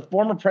do it to the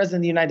former president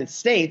of the United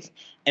States,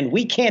 and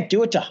we can't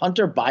do it to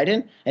Hunter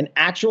Biden, an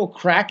actual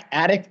crack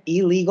addict,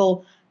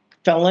 illegal,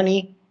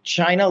 felony,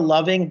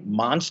 China-loving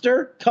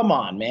monster? Come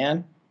on,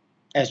 man,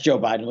 as Joe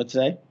Biden would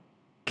say.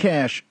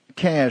 Cash.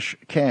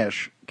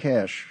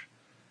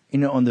 You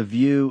know, on The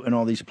View and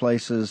all these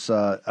places,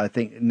 I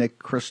think Nick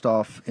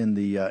Kristof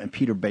and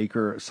Peter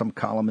Baker, some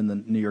column in the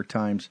New York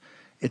Times,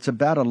 it's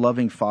about a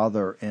loving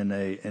father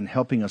and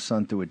helping a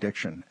son through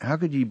addiction. How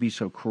could you be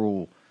so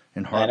cruel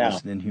and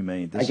heartless and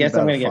inhumane? I guess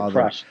I'm going to get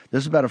crushed.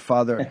 This is about a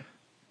father.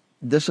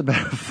 This is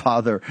about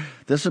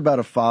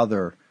a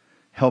father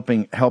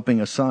helping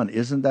a son.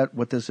 Isn't that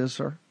what this is,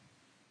 sir?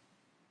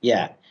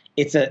 Yeah.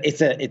 It's a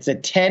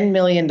 $10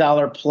 million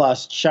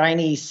plus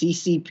Chinese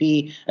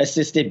CCP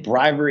assisted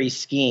bribery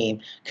scheme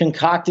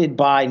concocted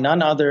by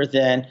none other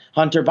than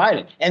Hunter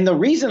Biden. And the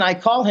reason I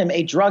call him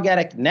a drug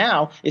addict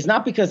now is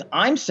not because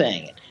I'm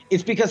saying it.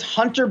 It's because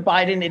Hunter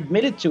Biden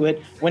admitted to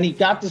it when he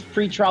got this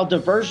pretrial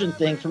diversion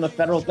thing from the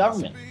federal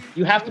government.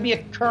 You have to be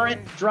a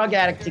current drug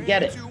addict to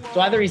get it.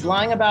 So either he's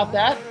lying about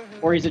that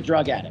or he's a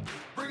drug addict.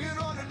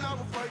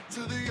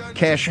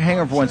 Cash, hang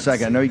on for 1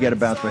 second. I know you got to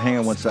bounce, but hang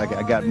on 1 second.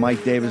 I got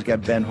Mike Davis,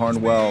 got Ben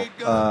Harnwell.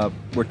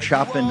 We're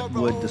chopping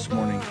wood this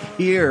morning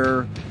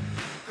here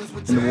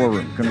in the War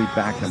Room. Going to be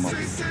back in a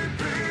moment. Spread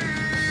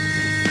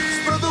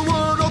the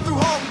word all through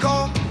Hong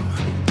Kong.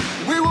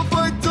 We will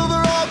fight till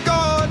they're all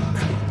gone.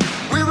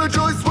 We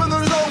rejoice when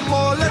there's no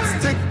more.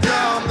 Let's take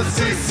down the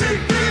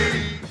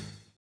CCP.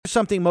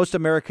 Something most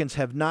Americans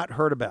have not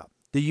heard about.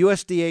 The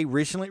USDA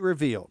recently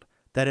revealed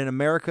that in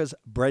America's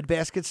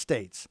breadbasket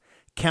states,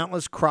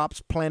 countless crops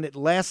planted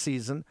last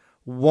season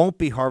won't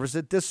be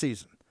harvested this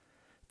season.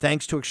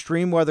 Thanks to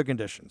extreme weather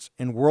conditions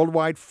and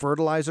worldwide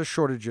fertilizer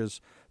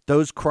shortages,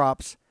 those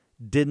crops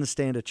didn't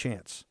stand a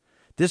chance.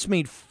 This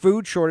means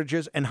food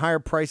shortages and higher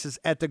prices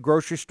at the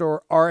grocery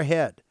store are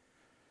ahead.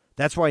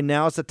 That's why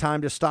now is the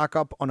time to stock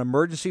up on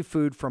emergency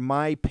food from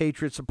My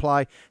Patriot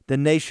Supply, the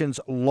nation's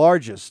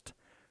largest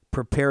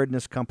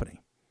preparedness company.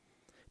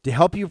 To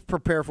help you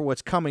prepare for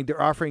what's coming,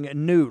 they're offering a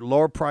new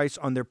lower price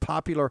on their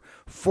popular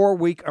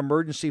 4-week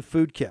emergency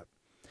food kit.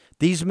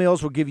 These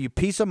meals will give you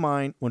peace of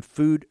mind when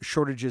food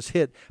shortages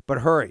hit,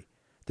 but hurry.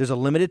 There's a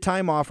limited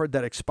time offer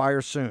that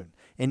expires soon.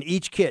 In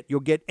each kit,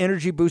 you'll get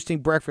energy-boosting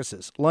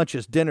breakfasts,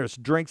 lunches, dinners,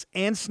 drinks,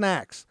 and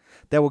snacks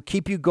that will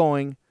keep you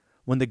going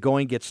when the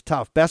going gets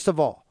tough. Best of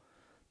all,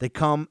 they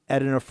come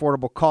at an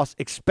affordable cost,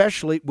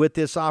 especially with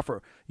this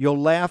offer.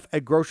 You'll laugh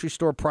at grocery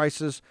store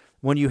prices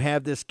when you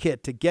have this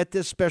kit. To get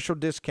this special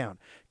discount,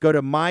 go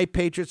to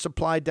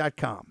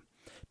mypatriotsupply.com.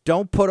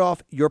 Don't put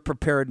off your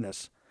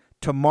preparedness.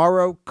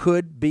 Tomorrow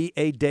could be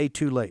a day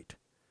too late.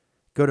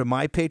 Go to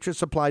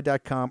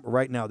mypatriotsupply.com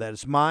right now. That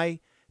is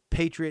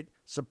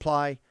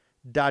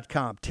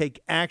mypatriotsupply.com.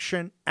 Take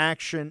action,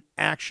 action,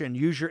 action.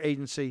 Use your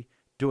agency.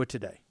 Do it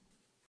today.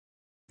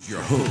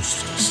 Your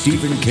host,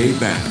 Stephen K.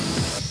 Bannon.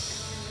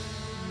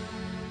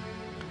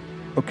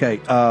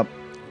 Okay, I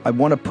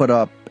want to put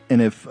up,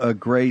 and if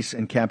Grace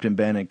and Captain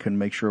Bannon can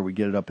make sure we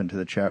get it up into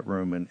the chat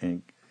room,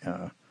 and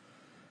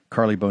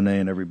Carly Bonet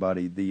and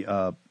everybody,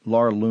 the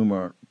Laura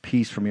Loomer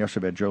piece from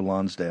yesterday about Joe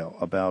Lonsdale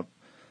about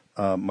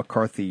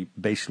McCarthy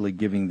basically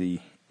giving the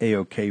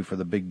AOK for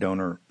the big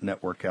donor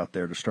network out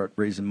there to start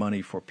raising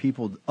money for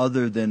people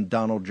other than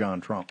Donald John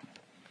Trump.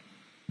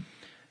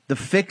 The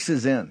fix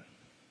is in.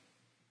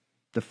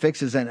 The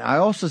fix is in. I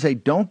also say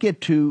don't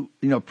get too,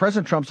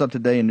 President Trump's up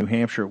today in New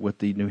Hampshire with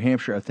the New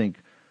Hampshire, I think,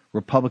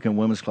 Republican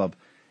Women's Club.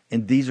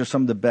 and these are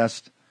some of the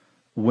best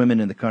women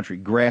in the country,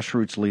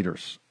 grassroots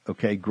leaders,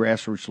 okay,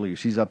 grassroots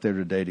leaders. He's up there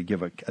today to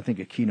give, I think,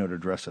 a keynote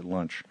address at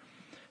lunch.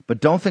 But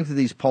don't think that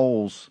these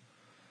polls,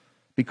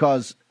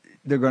 because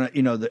they're going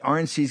to, the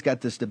RNC's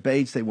got this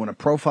debates. They want to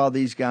profile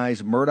these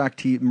guys. Murdoch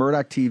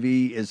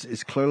TV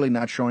is clearly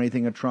not showing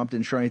anything of Trump,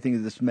 didn't show anything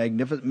of this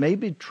magnificent,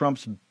 maybe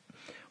Trump's,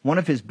 one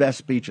of his best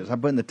speeches. I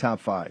put in the top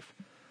 5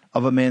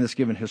 of a man that's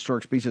given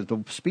historic speeches.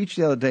 The speech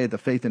the other day at the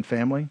Faith and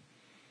Family,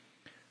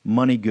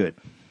 money good.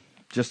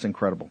 Just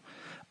incredible.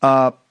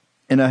 Let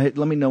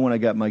me know when I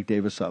got Mike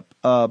Davis up.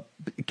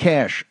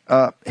 Cash,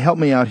 help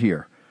me out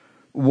here.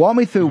 Walk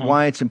me through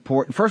why it's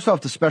important. First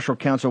off, the special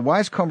counsel. Why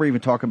is Comer even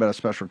talking about a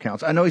special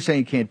counsel? I know he's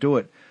saying he can't do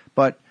it,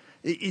 but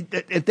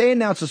if they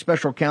announce a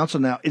special counsel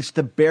now, it's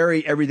to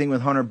bury everything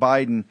with Hunter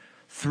Biden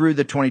through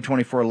the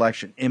 2024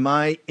 election. Am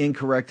I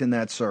incorrect in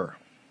that, sir?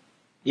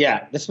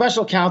 Yeah, the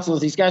special counsel,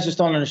 these guys just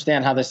don't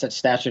understand how this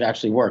statute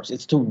actually works.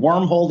 It's to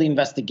wormhole the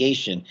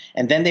investigation,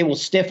 and then they will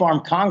stiff-arm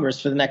Congress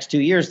for the next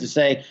 2 years to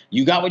say,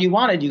 you got what you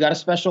wanted, you got a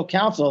special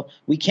counsel,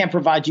 we can't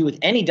provide you with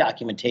any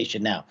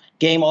documentation now.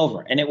 Game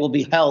over. And it will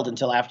be held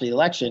until after the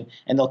election,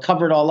 and they'll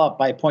cover it all up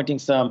by appointing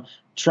some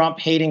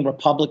Trump-hating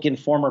Republican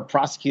former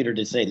prosecutor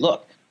to say,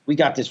 look, we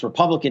got this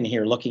Republican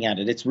here looking at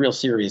it. It's real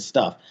serious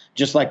stuff,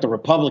 just like the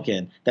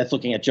Republican that's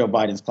looking at Joe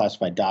Biden's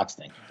classified docs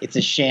thing. It's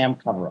a sham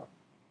cover-up.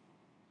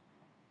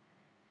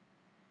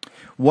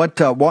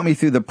 Walk me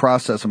through the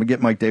process. I'm going to get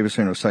Mike Davis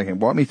here in a second.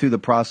 Walk me through the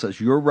process,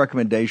 your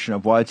recommendation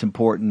of why it's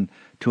important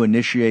to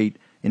initiate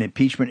an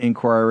impeachment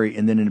inquiry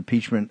and then an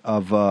impeachment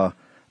of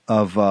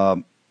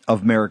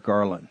Merrick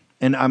Garland.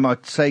 And I'm going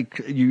to say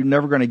you're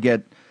never going to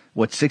get,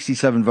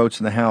 67 votes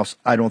in the House,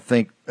 I don't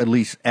think, at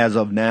least as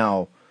of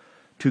now,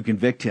 to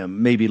convict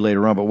him, maybe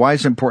later on. But why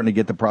is it important to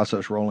get the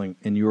process rolling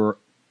in your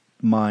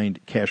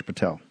mind, Kash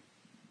Patel?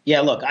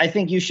 Yeah, look, I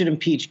think you should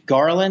impeach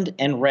Garland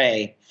and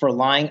Wray for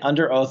lying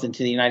under oath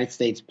into the United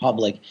States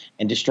public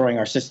and destroying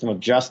our system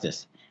of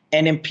justice.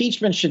 And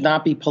impeachment should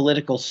not be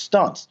political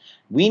stunts.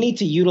 We need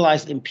to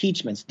utilize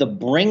impeachments, the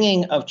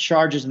bringing of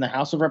charges in the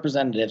House of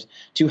Representatives,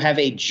 to have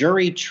a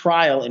jury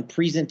trial and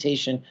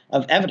presentation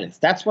of evidence.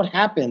 That's what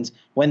happens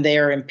when they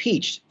are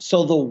impeached.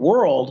 So the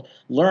world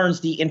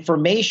learns the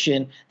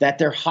information that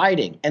they're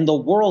hiding, and the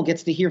world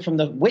gets to hear from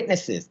the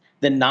witnesses,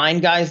 the 9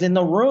 guys in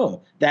the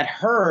room that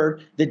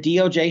heard the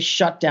DOJ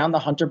shut down the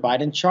Hunter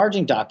Biden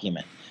charging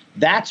document.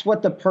 That's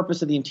what the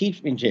purpose of the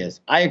impeachment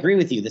is. I agree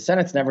with you. The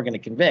Senate's never going to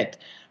convict.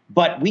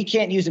 But we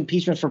can't use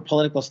impeachment for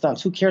political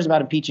stunts. Who cares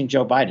about impeaching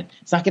Joe Biden?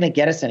 It's not going to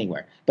get us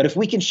anywhere. But if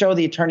we can show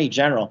the Attorney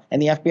General and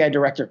the FBI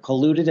Director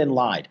colluded and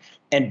lied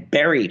and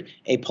buried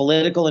a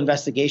political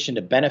investigation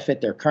to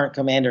benefit their current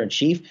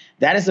commander-in-chief,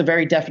 that is the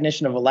very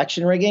definition of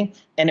election rigging,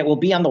 and it will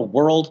be on the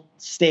world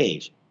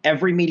stage.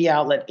 Every media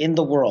outlet in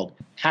the world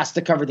has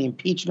to cover the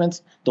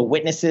impeachments, the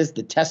witnesses,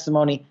 the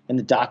testimony, and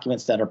the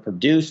documents that are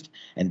produced.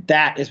 And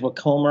that is what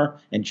Comer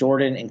and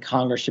Jordan and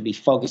Congress should be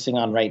focusing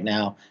on right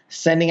now,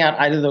 sending out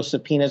either those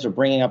subpoenas or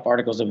bringing up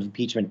articles of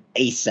impeachment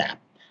ASAP.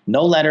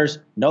 No letters,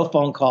 no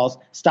phone calls.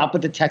 Stop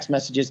with the text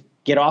messages.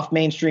 Get off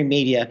mainstream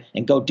media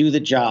and go do the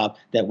job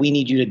that we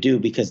need you to do,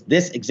 because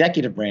this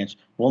executive branch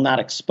will not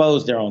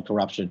expose their own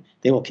corruption.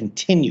 They will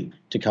continue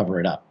to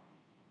cover it up.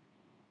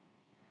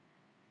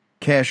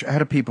 Kash, how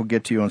do people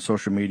get to you on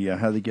social media?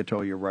 How do they get to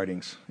all your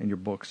writings and your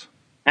books?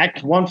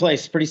 At one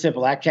place, pretty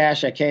simple, at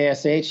Kash, at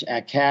KSH,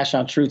 at Kash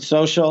on Truth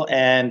Social.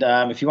 And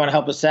if you want to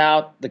help us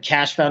out,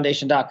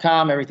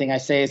 thekashfoundation.com. Everything I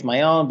say is my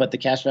own, but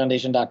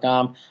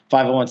thekashfoundation.com,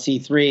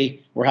 501c3.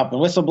 We're helping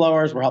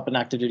whistleblowers. We're helping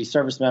active duty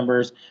service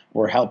members.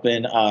 We're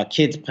helping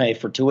kids pay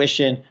for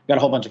tuition. We've got a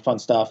whole bunch of fun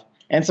stuff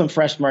and some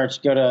fresh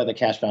merch. Go to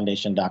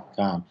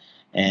thekashfoundation.com.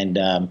 And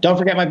don't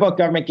forget my book,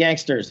 Government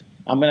Gangsters.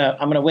 I'm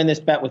gonna win this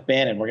bet with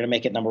Bannon. We're gonna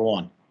make it number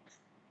 1.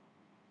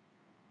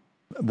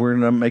 We're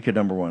gonna make it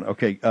number 1.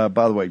 Okay.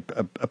 By the way,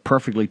 a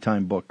perfectly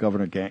timed book,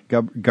 Government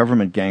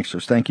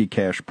Gangsters. Thank you,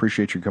 Kash.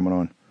 Appreciate you coming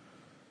on.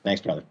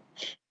 Thanks, brother.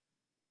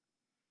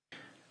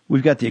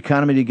 We've got the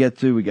economy to get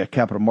to. We got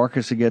capital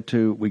markets to get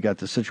to. We got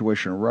the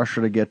situation in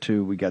Russia to get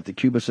to. We got the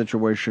Cuba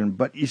situation.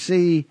 But you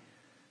see,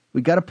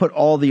 we got to put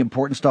all the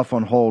important stuff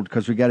on hold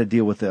because we got to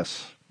deal with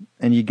this.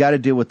 And you got to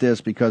deal with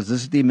this because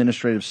this is the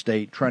administrative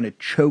state trying to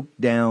choke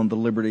down the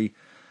liberty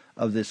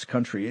of this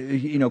country.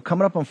 You know,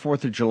 coming up on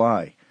 4th of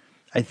July,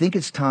 I think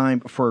it's time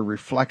for a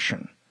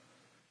reflection,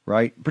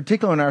 right?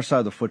 Particularly on our side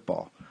of the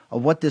football,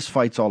 of what this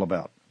fight's all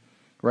about,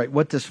 right?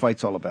 What this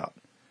fight's all about.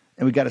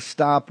 And we got to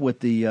stop with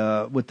the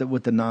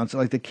nonsense,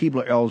 like the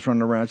Keebler elves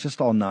running around. It's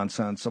just all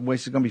nonsense.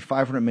 It's going to be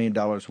 $500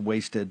 million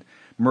wasted.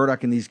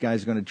 Murdoch and these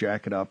guys are going to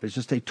jack it up. It's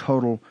just a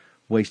total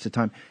waste of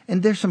time.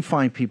 And there's some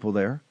fine people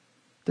there.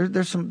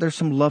 There's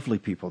some lovely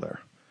people there,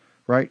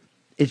 right?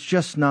 It's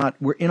just not.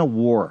 We're in a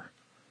war.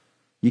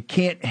 You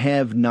can't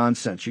have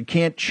nonsense. You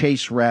can't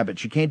chase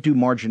rabbits. You can't do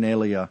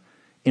marginalia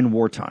in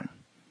wartime,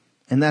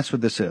 and that's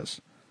what this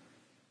is.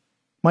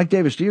 Mike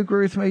Davis, do you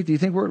agree with me? Do you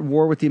think we're at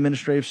war with the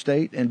administrative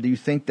state, and do you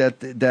think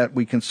that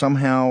we can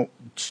somehow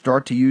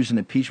start to use an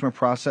impeachment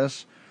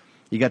process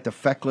You got the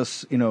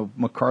feckless,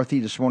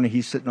 McCarthy this morning.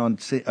 He's sitting on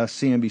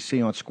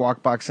CNBC on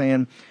Squawk Box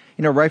saying,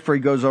 right before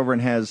he goes over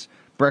and has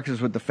breakfast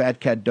with the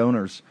fat cat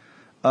donors.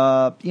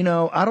 I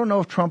don't know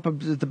if Trump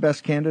is the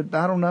best candidate.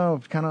 I don't know.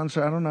 It's kind of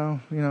uncertain. I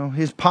don't know.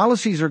 His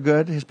policies are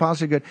good.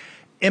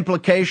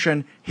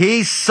 Implication,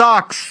 he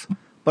sucks,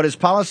 but his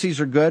policies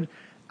are good.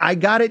 I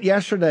got it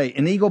yesterday.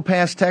 An Eagle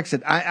Pass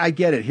texted. I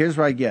get it. Here's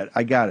what I get.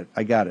 I got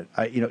it.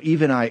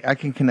 I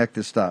can connect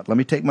this dot. Let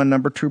me take my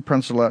number 2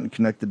 pencil out and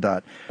connect the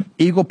dot.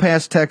 Eagle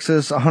Pass,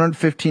 Texas,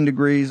 115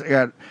 degrees.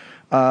 I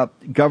got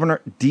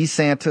Governor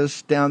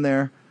DeSantis down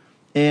there,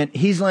 and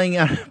he's laying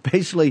out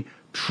basically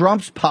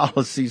Trump's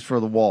policies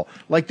for the wall,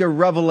 like they're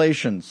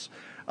revelations.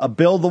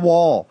 Build the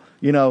wall,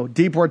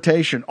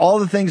 deportation, all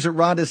the things that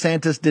Ron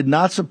DeSantis did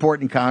not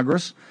support in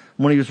Congress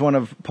when he was one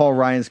of Paul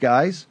Ryan's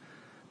guys.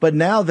 But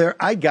now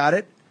I got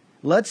it.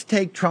 Let's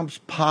take Trump's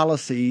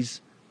policies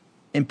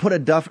and put a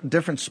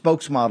different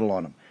spokesmodel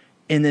on them.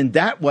 And then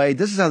that way,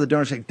 this is how the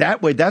donors say,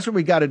 that way, that's what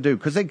we got to do.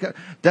 Because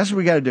that's what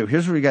we got to do.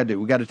 Here's what we got to do.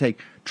 We got to take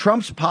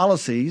Trump's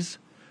policies,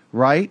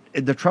 right?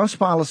 The Trump's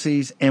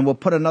policies, and we'll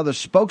put another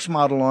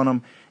spokesmodel on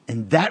them.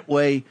 And that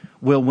way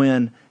we'll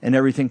win and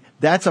everything.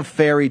 That's a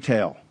fairy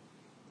tale.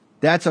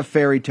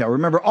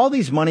 Remember, all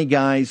these money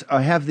guys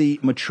have the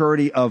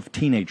maturity of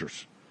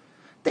teenagers.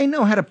 They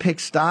know how to pick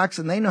stocks,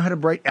 and they know how to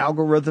write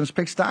algorithms,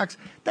 pick stocks.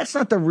 That's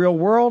not the real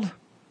world.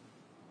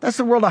 That's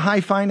the world of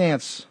high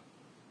finance.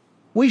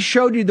 We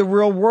showed you the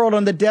real world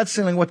on the debt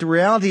ceiling, what the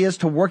reality is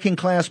to working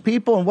class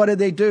people, and what did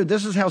they do?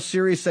 This is how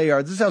serious they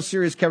are. This is how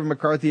serious Kevin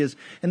McCarthy is,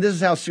 and this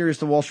is how serious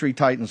the Wall Street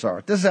Titans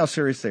are. This is how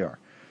serious they are.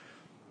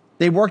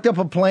 They worked up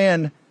a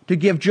plan to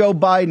give Joe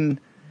Biden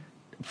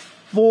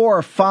 $4,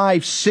 $5,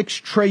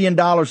 $6 trillion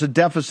of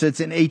deficits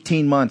in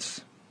 18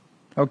 months.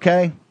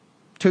 Okay?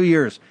 2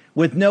 years.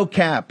 With no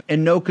cap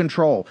and no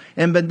control.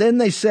 But then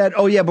they said,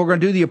 oh, yeah, but we're going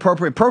to do the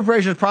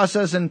appropriations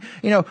process, and,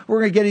 we're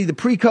going to get either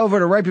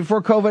pre-COVID or right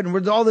before COVID, and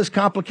with all this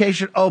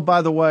complication. Oh,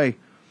 by the way,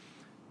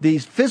 the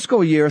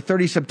fiscal year,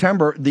 30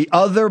 September, the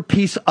other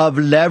piece of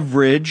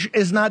leverage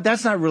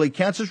that's not really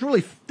cancer. It's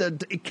really the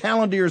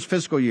calendar year's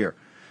fiscal year.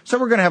 So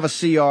we're going to have a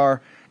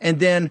CR, and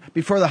then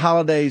before the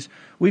holidays,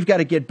 we've got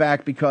to get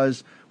back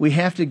because we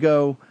have to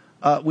go,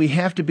 we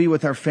have to be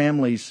with our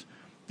families,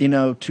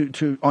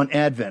 on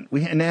Advent.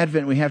 In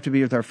Advent, we have to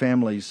be with our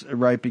families,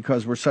 right,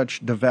 because we're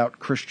such devout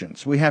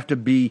Christians. We have to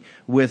be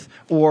with,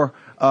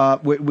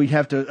 we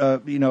have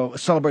to,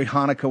 celebrate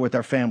Hanukkah with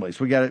our families.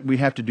 We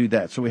have to do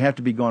that. So we have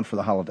to be gone for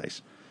the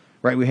holidays,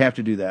 right? We have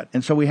to do that.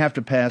 And so we have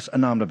to pass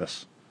an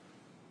omnibus.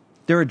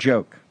 They're a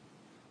joke.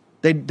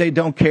 They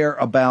don't care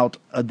about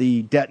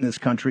the debt in this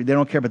country. They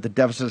don't care about the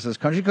deficits in this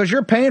country because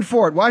you're paying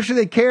for it. Why should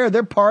they care?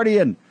 They're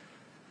partying.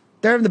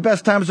 They're having the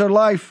best times of their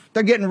life.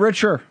 They're getting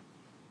richer.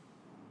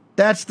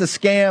 That's the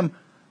scam.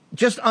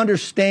 Just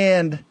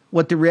understand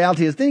what the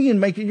reality is. Then you can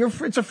make it.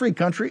 It's a free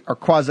country or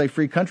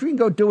quasi-free country. You can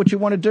go do what you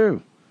want to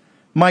do.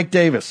 Mike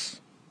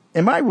Davis,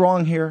 am I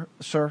wrong here,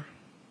 sir?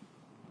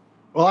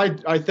 Well,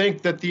 I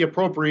think that the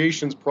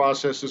appropriations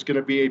process is going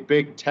to be a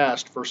big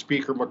test for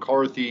Speaker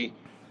McCarthy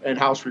and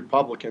House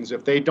Republicans.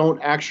 If they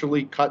don't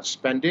actually cut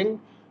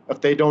spending,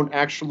 if they don't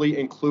actually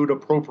include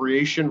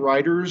appropriation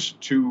riders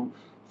to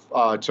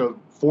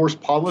force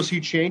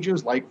policy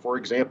changes, like, for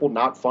example,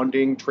 not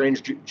funding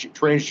transgender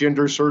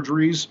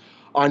surgeries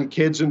on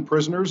kids and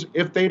prisoners,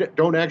 if they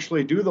don't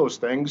actually do those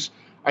things,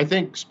 I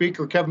think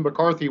Speaker Kevin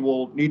McCarthy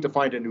will need to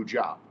find a new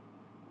job.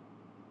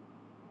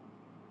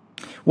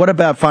 What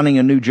about finding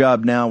a new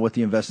job now with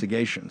the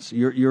investigations?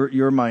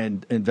 You're my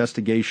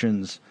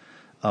investigations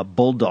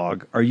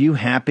bulldog. Are you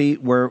happy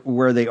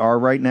where they are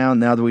right now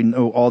that we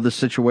know all this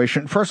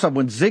situation? First off,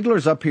 when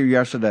Ziegler's up here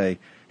yesterday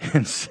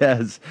and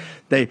says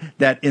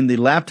that in the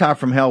laptop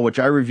from hell, which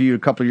I reviewed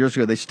a couple of years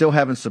ago, they still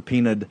haven't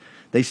subpoenaed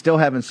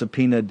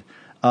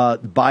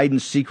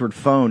Biden's secret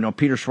phone. Now,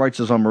 Peter Schweitz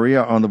is on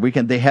Maria on the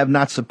weekend. They have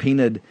not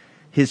subpoenaed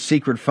his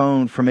secret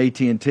phone from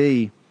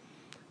AT&T.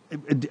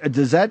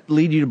 Does that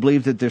lead you to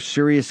believe that they're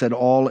serious at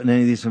all in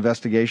any of these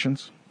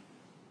investigations?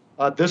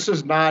 This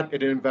is not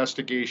an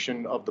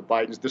investigation of the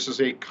Bidens. This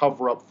is a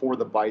cover-up for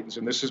the Bidens,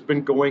 and this has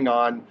been going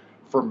on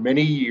for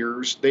many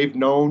years. They've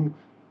known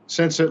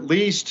since at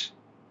least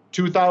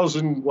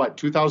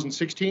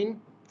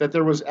 2016, that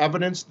there was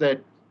evidence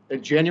that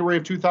in January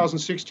of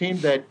 2016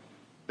 that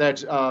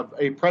a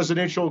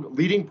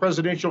leading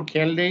presidential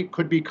candidate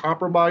could be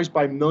compromised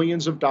by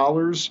millions of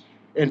dollars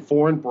in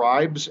foreign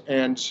bribes.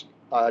 And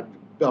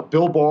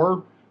Bill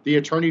Barr, the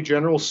Attorney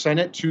General,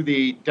 sent it to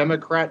the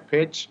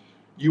Democrat-picked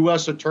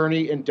U.S.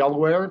 Attorney in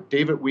Delaware,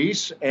 David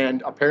Weiss,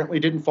 and apparently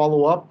didn't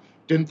follow up.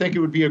 Didn't think it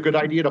would be a good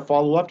idea to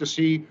follow up to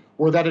see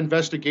where that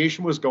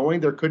investigation was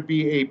going. There could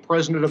be a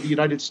president of the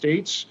United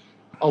States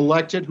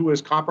elected who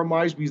is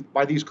compromised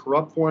by these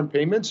corrupt foreign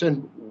payments.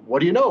 And what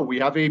do you know? We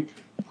have a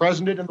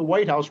president in the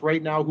White House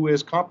right now who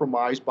is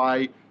compromised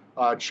by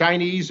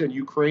Chinese and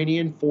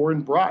Ukrainian foreign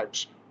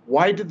bribes.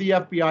 Why did the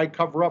FBI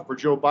cover up for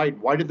Joe Biden?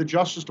 Why did the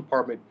Justice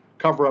Department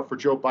cover up for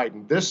Joe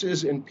Biden? This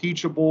is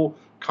impeachable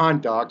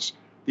conduct.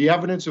 The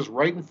evidence is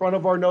right in front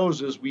of our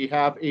noses. We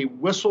have a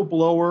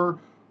whistleblower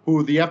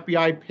who the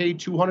FBI paid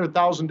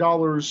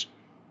 $200,000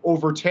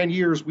 over 10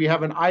 years. We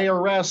have an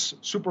IRS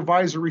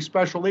supervisory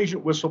special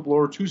agent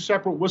whistleblower, 2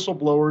 separate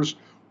whistleblowers.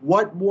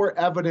 What more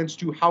evidence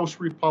do House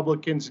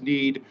Republicans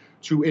need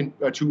to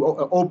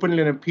open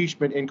an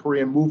impeachment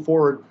inquiry and move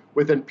forward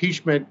with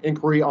impeachment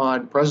inquiry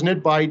on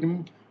President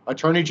Biden,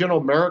 Attorney General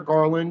Merrick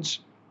Garland,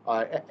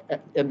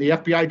 and the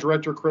FBI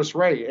Director Chris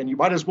Wray? And you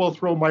might as well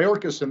throw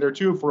Mayorkas in there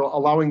too for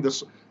allowing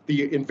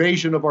the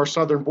invasion of our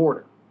southern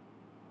border.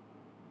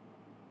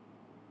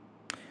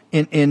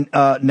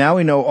 Now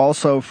we know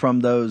also from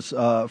those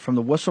from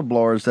the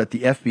whistleblowers that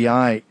the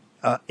FBI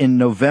in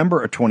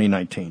November of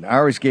 2019, I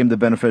always gave them the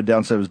benefit of the doubt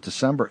and said it was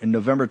December. In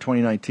November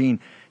 2019,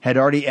 had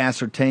already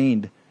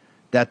ascertained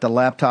that the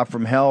laptop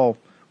from hell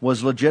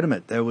was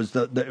legitimate. It was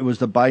the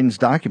Biden's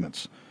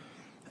documents.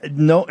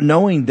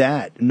 Knowing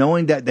that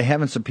they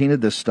haven't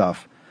subpoenaed this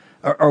stuff,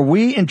 are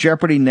we in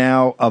jeopardy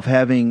now of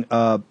having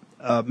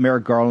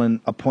Merrick Garland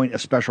appoint a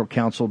special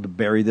counsel to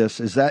bury this?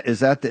 Is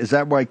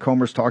that why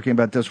Comer's talking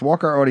about this?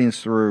 Walk our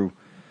audience through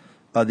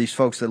these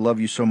folks that love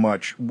you so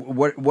much.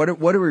 What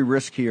do we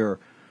risk here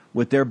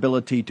with their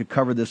ability to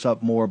cover this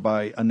up more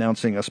by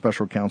announcing a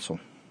special counsel?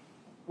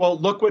 Well,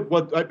 look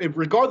what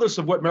regardless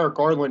of what Merrick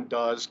Garland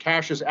does,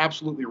 Cash is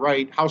absolutely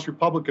right. House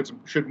Republicans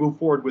should move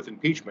forward with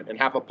impeachment and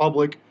have a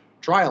public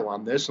trial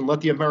on this and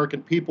let the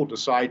American people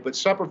decide. But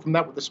separate from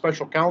that, with the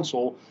special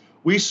counsel,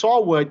 we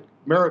saw what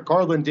Merrick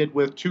Garland did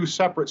with 2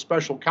 separate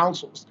special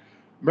counsels.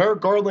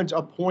 Merrick Garland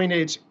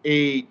appointed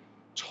a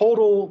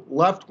total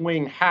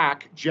left-wing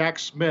hack, Jack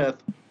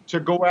Smith, to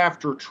go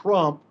after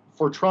Trump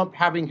for Trump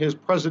having his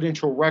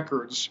presidential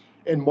records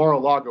in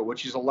Mar-a-Lago,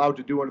 which he's allowed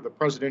to do under the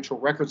Presidential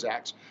Records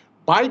Act.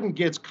 Biden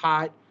gets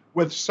caught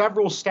with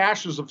several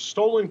stashes of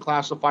stolen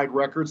classified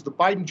records. The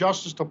Biden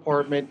Justice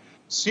Department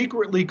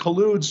secretly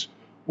colludes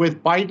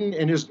with Biden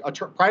and his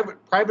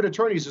private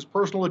attorneys, his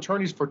personal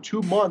attorneys, for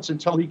 2 months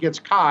until he gets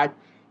caught.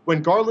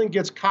 When Garland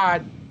gets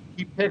caught,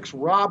 he picks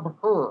Rob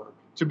Hur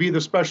to be the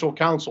special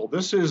counsel.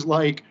 This is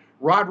like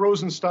Rod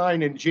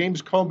Rosenstein and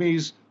James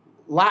Comey's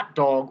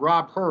lapdog,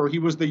 Rob Hur. He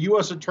was the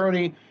U.S.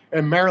 attorney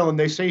in Maryland.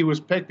 They say he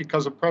was picked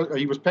because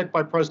he was picked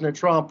by President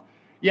Trump.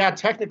 Yeah,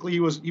 technically he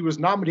was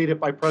nominated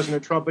by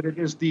President Trump, but it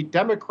is the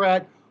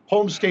Democrat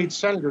home state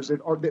senators.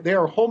 They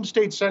are home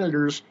state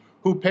senators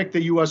who picked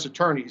the U.S.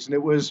 attorneys, and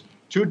it was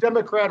 2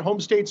 Democrat home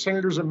state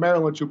senators in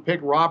Maryland who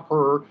picked Rob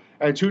Hur,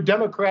 and 2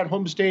 Democrat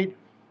home state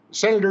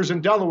senators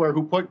in Delaware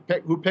who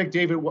picked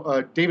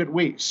David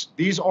Weiss.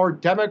 These are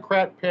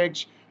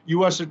Democrat-picked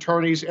U.S.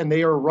 attorneys, and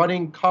they are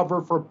running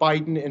cover for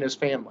Biden and his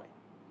family.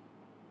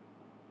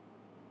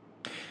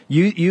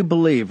 You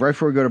believe, right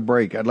before we go to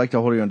break, I'd like to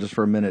hold you on just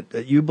for a minute.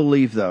 You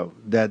believe, though,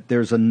 that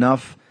there's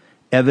enough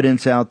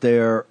evidence out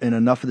there and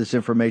enough of this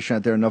information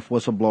out there, enough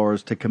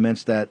whistleblowers to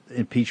commence that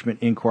impeachment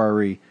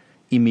inquiry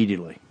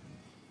immediately?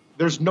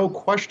 There's no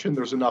question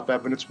there's enough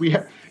evidence.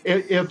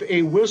 If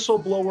a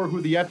whistleblower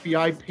who the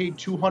FBI paid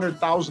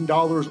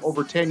 $200,000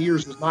 over 10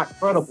 years is not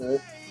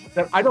credible,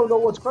 then I don't know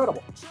what's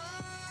credible.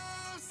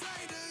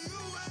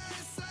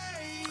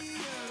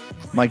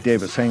 Mike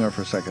Davis, hang on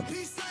for a second.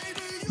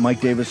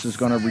 Mike Davis is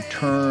going to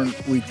return.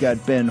 We've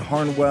got Ben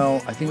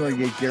Harnwell. I think we're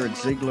going to get Garrett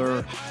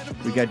Ziegler.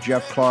 We got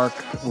Jeff Clark.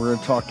 We're going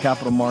to talk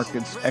capital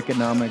markets,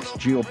 economics,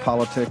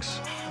 geopolitics.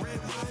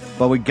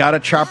 But we got to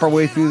chop our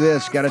way through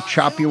this. Got to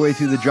chop your way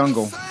through the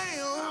jungle.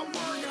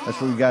 That's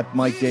where we got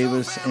Mike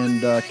Davis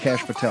and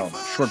Kash Patel.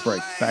 Short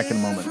break. Back in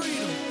a moment.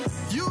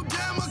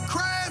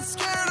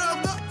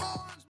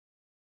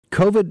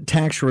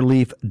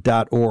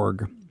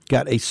 COVIDtaxrelief.org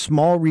got a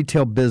small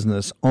retail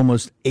business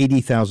almost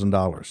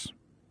 $80,000.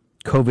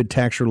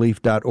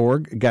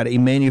 COVIDtaxrelief.org got a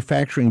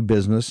manufacturing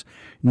business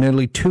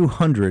nearly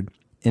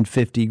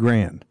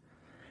 $250,000.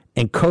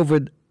 And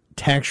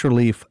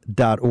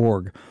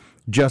COVIDtaxrelief.org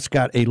just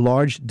got a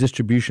large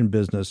distribution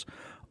business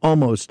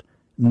almost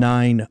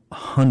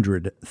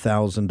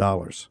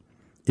 $900,000.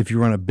 If you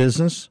run a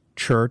business,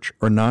 church,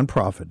 or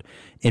nonprofit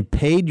and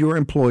paid your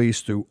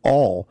employees through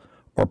all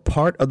or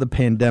part of the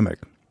pandemic,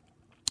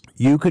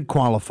 you could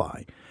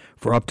qualify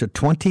for up to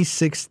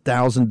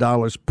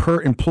 $26,000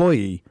 per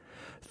employee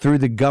through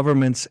the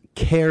government's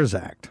CARES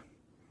Act.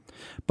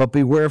 But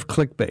beware of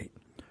clickbait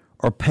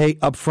or pay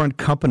upfront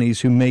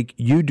companies who make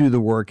you do the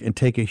work and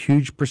take a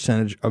huge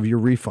percentage of your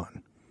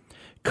refund.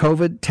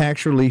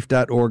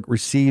 COVIDtaxrelief.org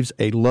receives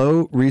a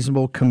low,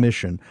 reasonable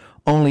commission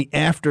only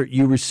after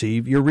you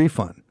receive your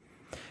refund.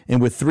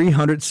 And with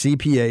 300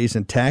 CPAs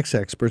and tax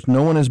experts,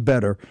 no one is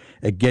better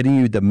at getting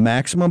you the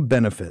maximum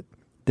benefit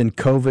than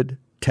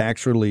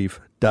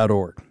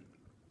COVIDtaxrelief.org.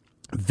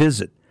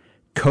 Visit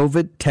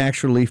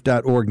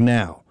COVIDtaxrelief.org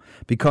now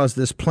because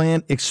this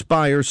plan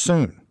expires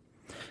soon.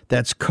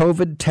 That's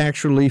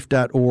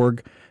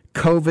COVIDtaxrelief.org,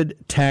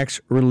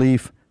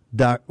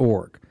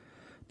 COVIDtaxrelief.org.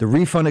 The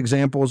refund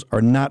examples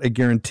are not a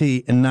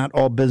guarantee, and not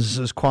all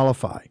businesses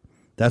qualify.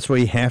 That's why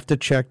you have to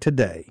check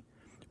today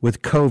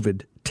with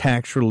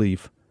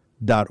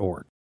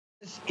COVIDtaxrelief.org.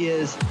 This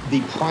is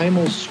the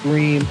primal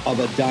scream of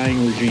a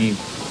dying regime.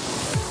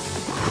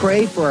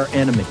 pray for our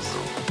enemies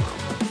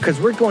because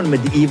we're going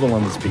medieval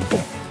on these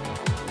people.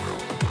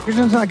 You're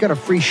just not got a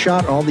free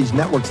shot on all these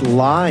networks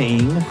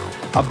lying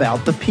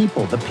about the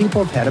people. The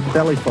people have had a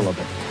belly full of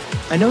it.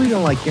 I know you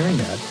don't like hearing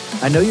that.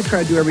 I know you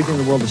try to do everything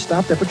in the world to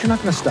stop that, but you're not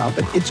going to stop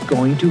it. It's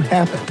going to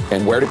happen.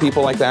 And where do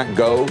people like that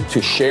go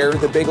to share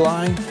the big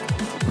lie?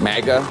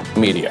 MAGA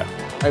media.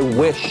 I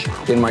wish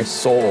in my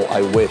soul,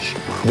 I wish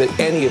that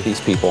any of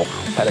these people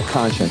had a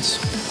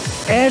conscience.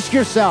 Ask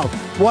yourself,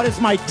 what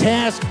is my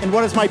task and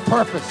what is my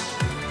purpose?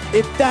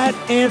 If that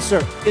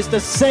answer is to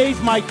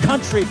save my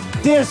country,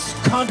 this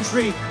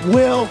country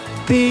will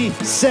be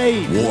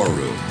saved. War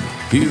Room.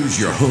 Here's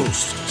your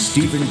host,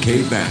 Stephen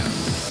K. Bannon.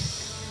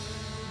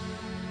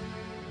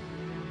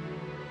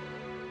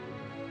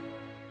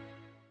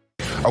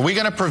 Are we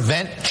going to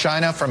prevent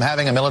China from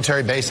having a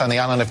military base on the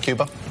island of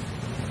Cuba?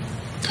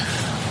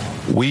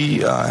 We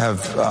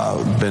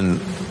have been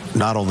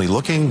not only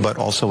looking, but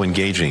also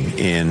engaging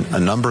in a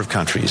number of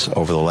countries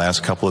over the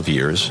last couple of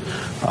years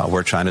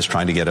where China is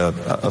trying to get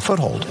a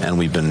foothold. And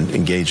we've been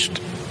engaged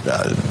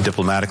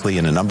diplomatically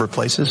in a number of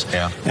places.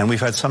 Yeah. And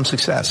we've had some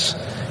success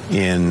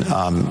in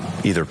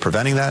either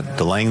preventing that,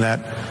 delaying that,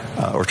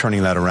 or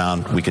turning that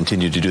around. We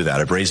continue to do that.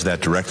 I've raised that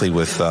directly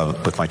with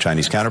my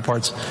Chinese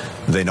counterparts.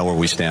 They know where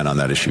we stand on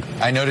that issue.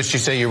 I noticed you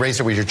say you raised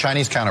it with your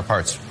Chinese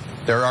counterparts.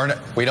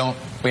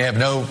 We have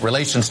no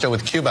relations still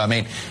with Cuba. I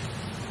mean,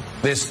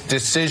 this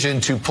decision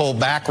to pull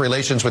back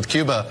relations with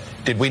Cuba,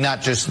 did we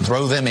not just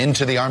throw them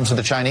into the arms of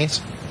the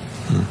Chinese?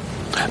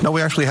 No,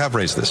 we actually have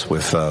raised this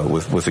with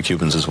the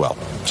Cubans as well.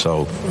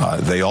 So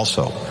they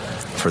also,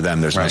 for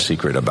them, there's no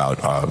secret about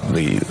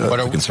the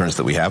concerns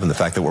that we have and the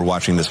fact that we're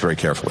watching this very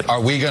carefully. Are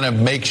we going to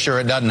make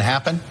sure it doesn't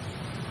happen?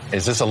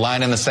 Is this a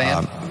line in the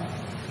sand?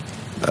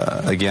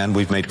 Again,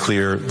 we've made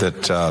clear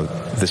that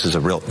this is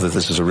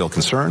a real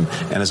concern,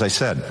 and as I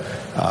said,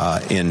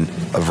 in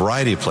a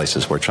variety of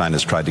places where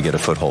China's tried to get a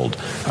foothold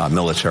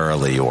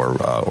militarily or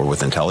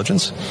with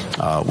intelligence,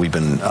 we've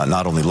been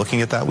not only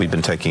looking at that, we've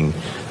been taking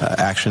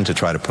action to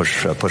try to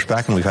push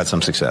back, and we've had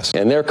some success.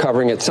 And they're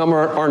covering it. Some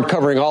aren't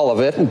covering all of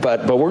it,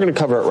 but we're going to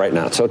cover it right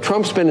now. So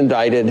Trump's been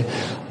indicted.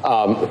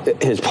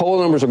 His poll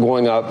numbers are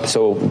going up,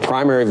 so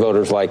primary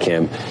voters like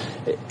him.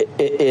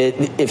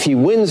 If he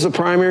wins the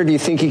primary, do you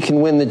think he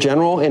can win the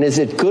general? And is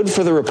it good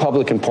for the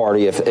Republican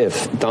Party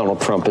if Donald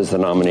Trump is the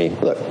nominee?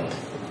 Look.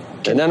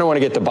 And then I want to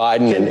get to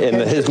Biden and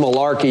his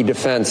malarkey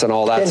defense and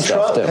all that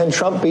stuff. Can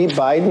Trump beat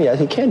Biden? Yeah,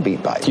 he can beat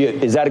Biden.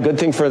 Is that a good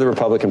thing for the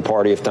Republican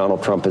Party if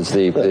Donald Trump is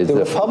the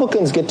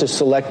Republicans get to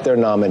select their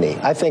nominee.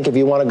 I think if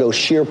you want to go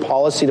sheer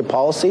policy to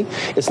policy,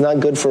 it's not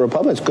good for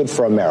Republicans. It's good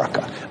for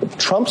America.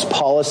 Trump's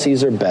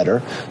policies are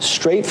better,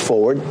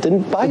 straightforward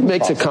than Biden's. It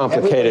makes it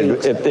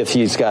complicated if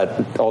he's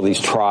got all these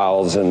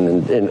trials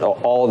and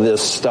all of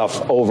this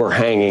stuff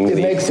overhanging. It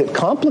makes it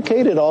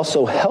complicated. It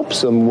also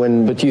helps him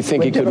when. But do you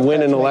think he could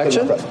win an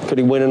election? Could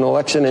he win an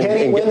election? Can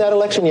he win that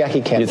election? Yeah, he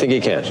can. You think he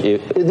can?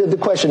 The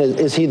question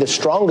is he the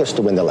strongest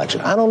to win the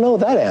election? I don't know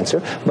that answer,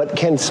 but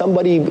can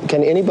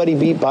anybody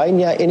beat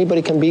Biden? Yeah,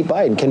 anybody can beat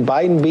Biden. Can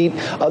Biden beat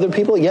other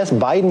people? Yes,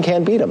 Biden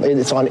can beat him.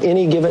 It's on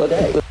any given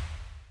day.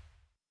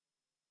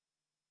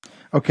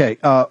 Okay,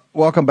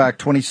 welcome back.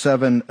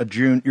 27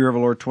 June, Year of the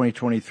Lord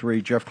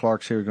 2023. Jeff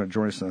Clark's here. He's going to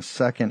join us in a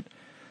second.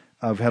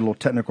 I've had a little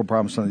technical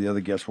problems. Some of the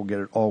other guests will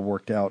get it all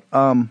worked out.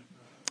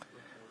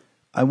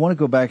 I want to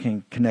go back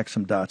and connect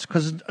some dots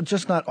because it's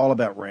just not all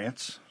about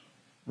rants,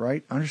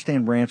 right? I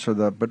understand rants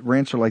but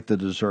rants are like the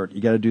dessert. You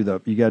got to do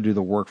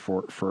the work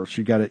for it first.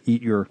 You have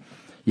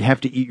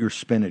to eat your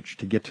spinach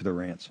to get to the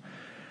rants.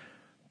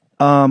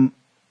 On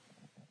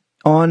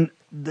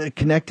the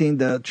connecting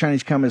the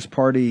Chinese Communist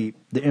Party,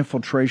 the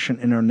infiltration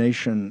in our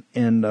nation,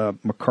 and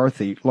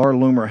McCarthy, Laura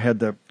Loomer had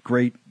the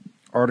great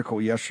article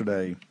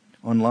yesterday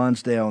on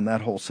Lonsdale and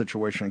that whole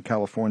situation in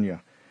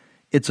California.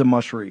 It's a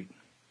must read.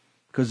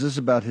 Because this is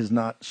about his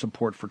not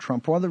support for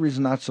Trump. One of the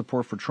reasons not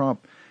support for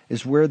Trump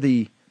is where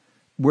the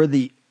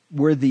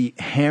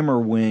hammer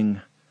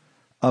wing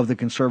of the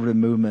conservative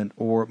movement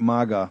or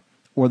MAGA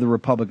or the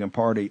Republican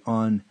Party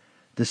on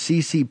the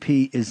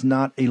CCP is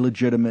not a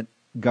legitimate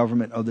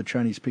government of the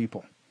Chinese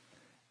people.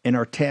 And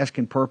our task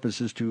and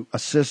purpose is to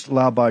assist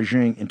Lao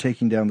Beijing in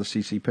taking down the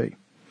CCP.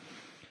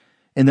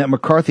 And that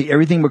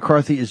everything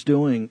McCarthy is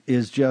doing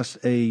is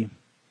it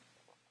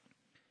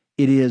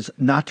is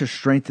not to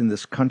strengthen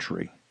this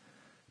country,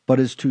 but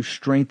is to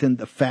strengthen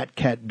the fat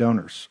cat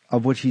donors,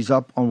 of which he's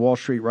up on Wall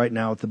Street right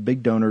now with the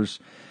big donors,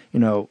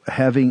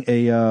 having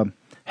a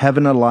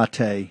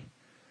latte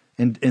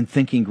and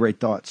thinking great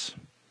thoughts.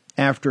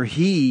 After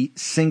he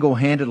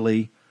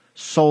single-handedly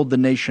sold the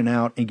nation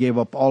out and gave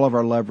up all of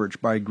our leverage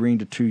by agreeing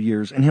to 2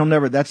 years, and he'll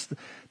never.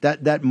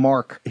 That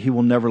mark he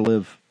will never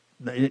live.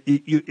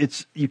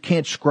 You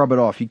can't scrub it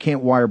off. You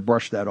can't wire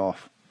brush that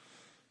off.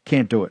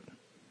 Can't do it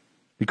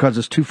because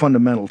it's too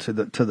fundamental to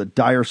the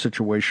dire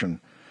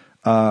situation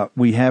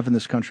we have in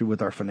this country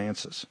with our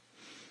finances.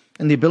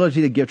 And the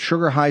ability to get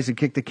sugar highs and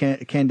kick the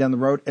can down the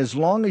road, as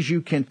long as you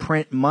can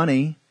print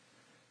money,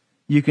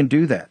 you can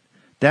do that.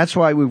 That's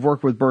why we've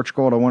worked with Birch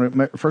Gold. I want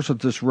to first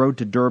with this road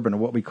to Durban,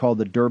 and what we call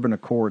the Durban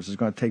Accords, is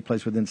going to take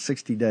place within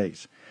 60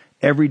 days.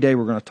 Every day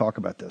we're going to talk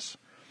about this,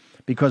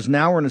 because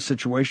now we're in a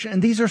situation,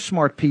 and these are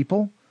smart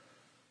people.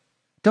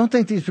 Don't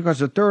think these because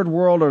the third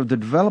world or the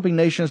developing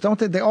nations. Don't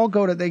think all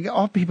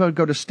people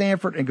go to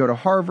Stanford and go to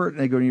Harvard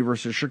and they go to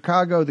University of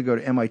Chicago. They go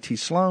to MIT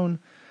Sloan.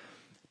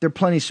 They're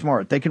plenty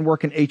smart. They can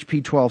work in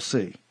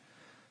HP12C.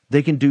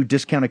 They can do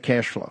discounted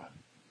cash flow.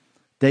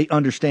 They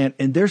understand,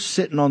 and they're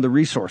sitting on the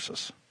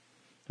resources.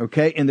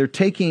 Okay, and they're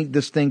taking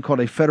this thing called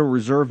a Federal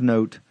Reserve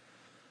note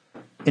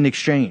in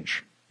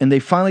exchange. And they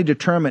finally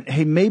determined,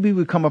 hey, maybe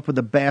we come up with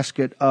a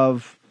basket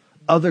of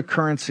other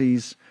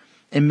currencies,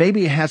 and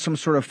maybe it has some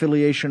sort of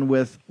affiliation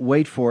with,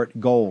 wait for it,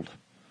 gold,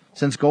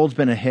 since gold's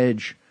been a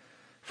hedge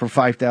for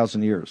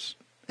 5,000 years.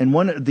 And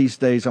one of these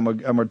days, I'm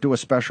gonna do a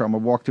special. I'm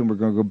going to walk through, and we're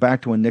going to go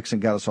back to when Nixon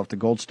got us off the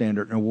gold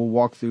standard, and we'll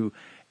walk through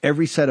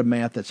every set of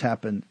math that's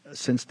happened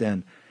since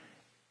then.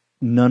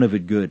 None of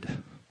it good,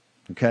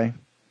 okay?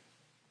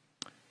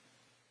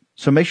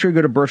 So make sure you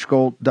go to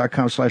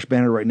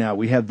birchgold.com/banner right now.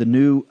 We have the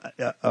new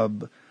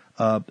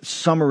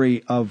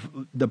summary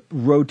of the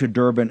road to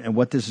Durban and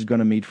what this is going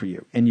to mean for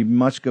you. And you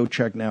must go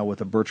check now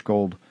with a Birch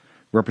Gold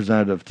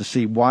representative to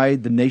see why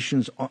the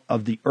nations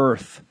of the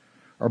earth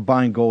are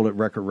buying gold at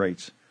record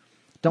rates.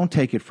 Don't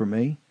take it from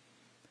me.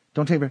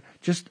 Don't take it.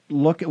 Just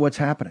look at what's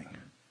happening.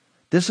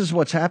 This is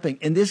what's happening.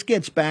 And this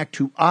gets back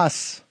to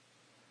us.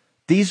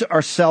 These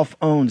are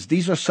self-owns.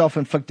 These are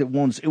self-inflicted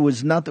wounds. It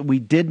was not that we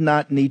did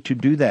not need to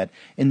do that.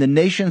 And the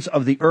nations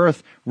of the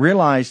earth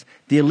realized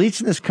the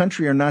elites in this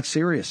country are not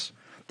serious.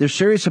 They're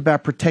serious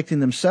about protecting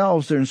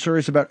themselves. They're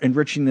serious about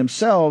enriching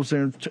themselves.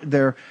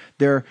 They're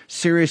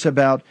serious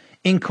about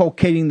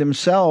inculcating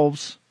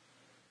themselves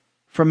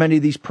from any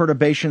of these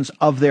perturbations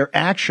of their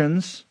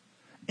actions.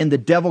 And the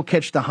devil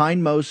catch the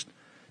hindmost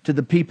to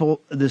the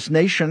people of this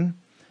nation,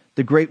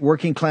 the great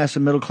working class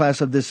and middle class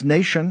of this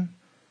nation.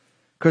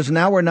 Because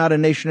now we're not a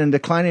nation in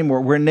decline anymore.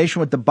 We're a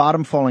nation with the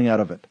bottom falling out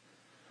of it.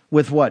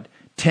 With what?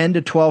 10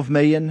 to 12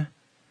 million?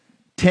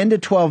 10 to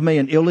 12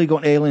 million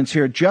illegal aliens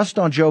here just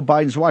on Joe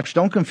Biden's watch.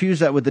 Don't confuse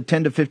that with the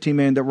 10 to 15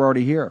 million that were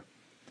already here.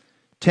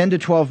 10 to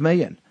 12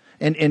 million.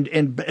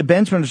 And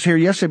Benjamin was here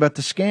yesterday about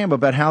the scam,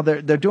 about how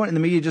they're doing it, and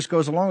the media just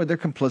goes along with it.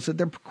 They're complicit.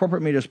 Their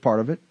corporate media is part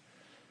of it.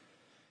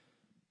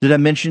 Did I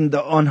mention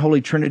the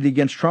unholy trinity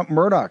against Trump?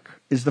 Murdoch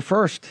is the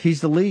first.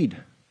 He's the lead.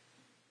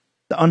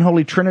 The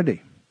unholy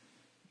trinity.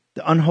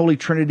 The unholy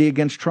trinity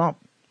against Trump.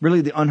 Really,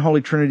 the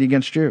unholy trinity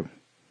against you.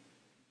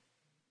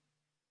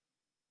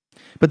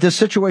 But this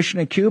situation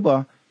in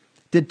Cuba,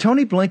 did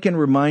Tony Blinken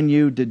remind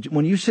you,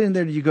 when you sit in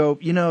there, did you go,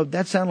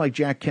 that sounded like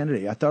Jack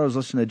Kennedy. I thought I was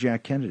listening to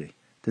Jack Kennedy.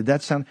 Did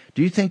that sound,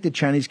 do you think the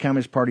Chinese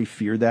Communist Party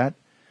fear that?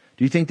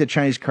 Do you think the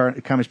Chinese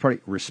Communist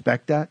Party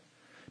respect that?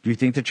 Do you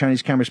think the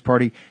Chinese Communist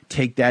Party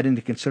take that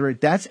into consideration?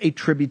 That's a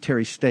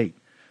tributary state.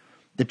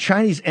 The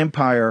Chinese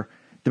Empire,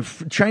 the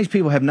Chinese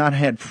people have not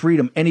had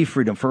freedom, any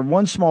freedom, for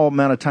one small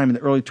amount of time in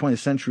the early 20th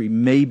century,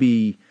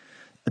 maybe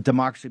a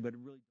democracy, but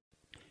really.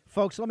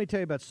 Folks, let me tell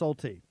you about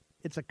Solti.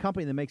 It's a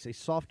company that makes a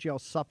soft gel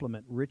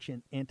supplement rich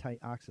in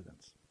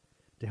antioxidants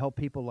to help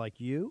people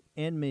like you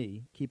and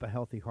me keep a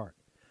healthy heart.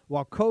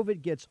 While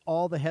COVID gets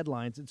all the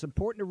headlines, it's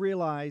important to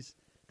realize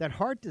that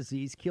heart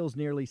disease kills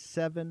nearly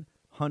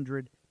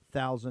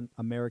 700,000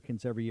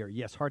 Americans every year.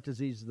 Yes, heart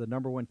disease is the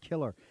number one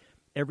killer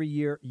every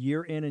year,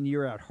 year in and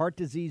year out. Heart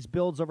disease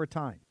builds over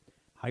time.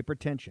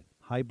 Hypertension,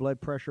 high blood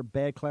pressure,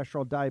 bad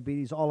cholesterol,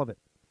 diabetes, all of it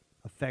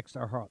affects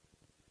our heart.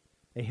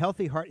 A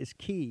healthy heart is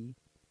key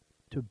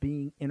to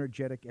being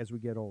energetic as we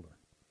get older.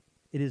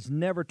 It is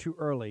never too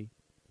early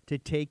to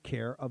take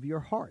care of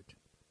your heart.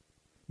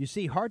 You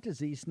see, heart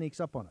disease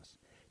sneaks up on us.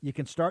 You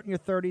can start in your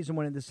 30s, and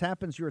when this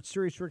happens, you're at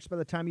serious risk by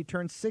the time you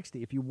turn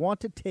 60. If you want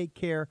to take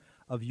care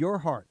of your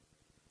heart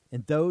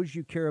and those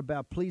you care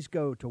about, please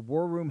go to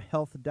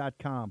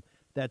warroomhealth.com.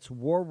 That's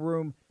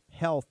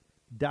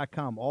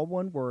warroomhealth.com. All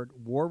one word,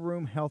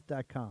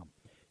 warroomhealth.com.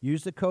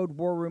 Use the code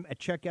WARROOM at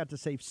checkout to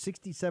save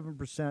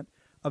 67%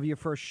 of your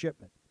first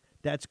shipment.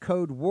 That's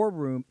code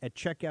WARROOM at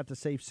checkout to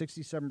save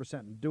 67%.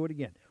 And do it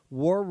again.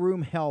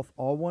 Warroom Health,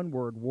 all one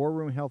word,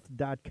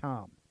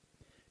 warroomhealth.com.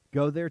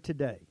 Go there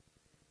today.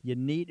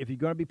 If you're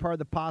going to be part of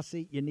the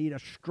posse, you need a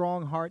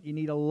strong heart. You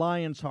need a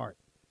lion's heart.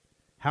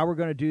 How we're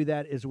going to do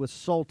that is with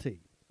Solti.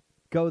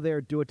 Go there,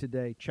 do it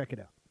today. Check it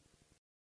out.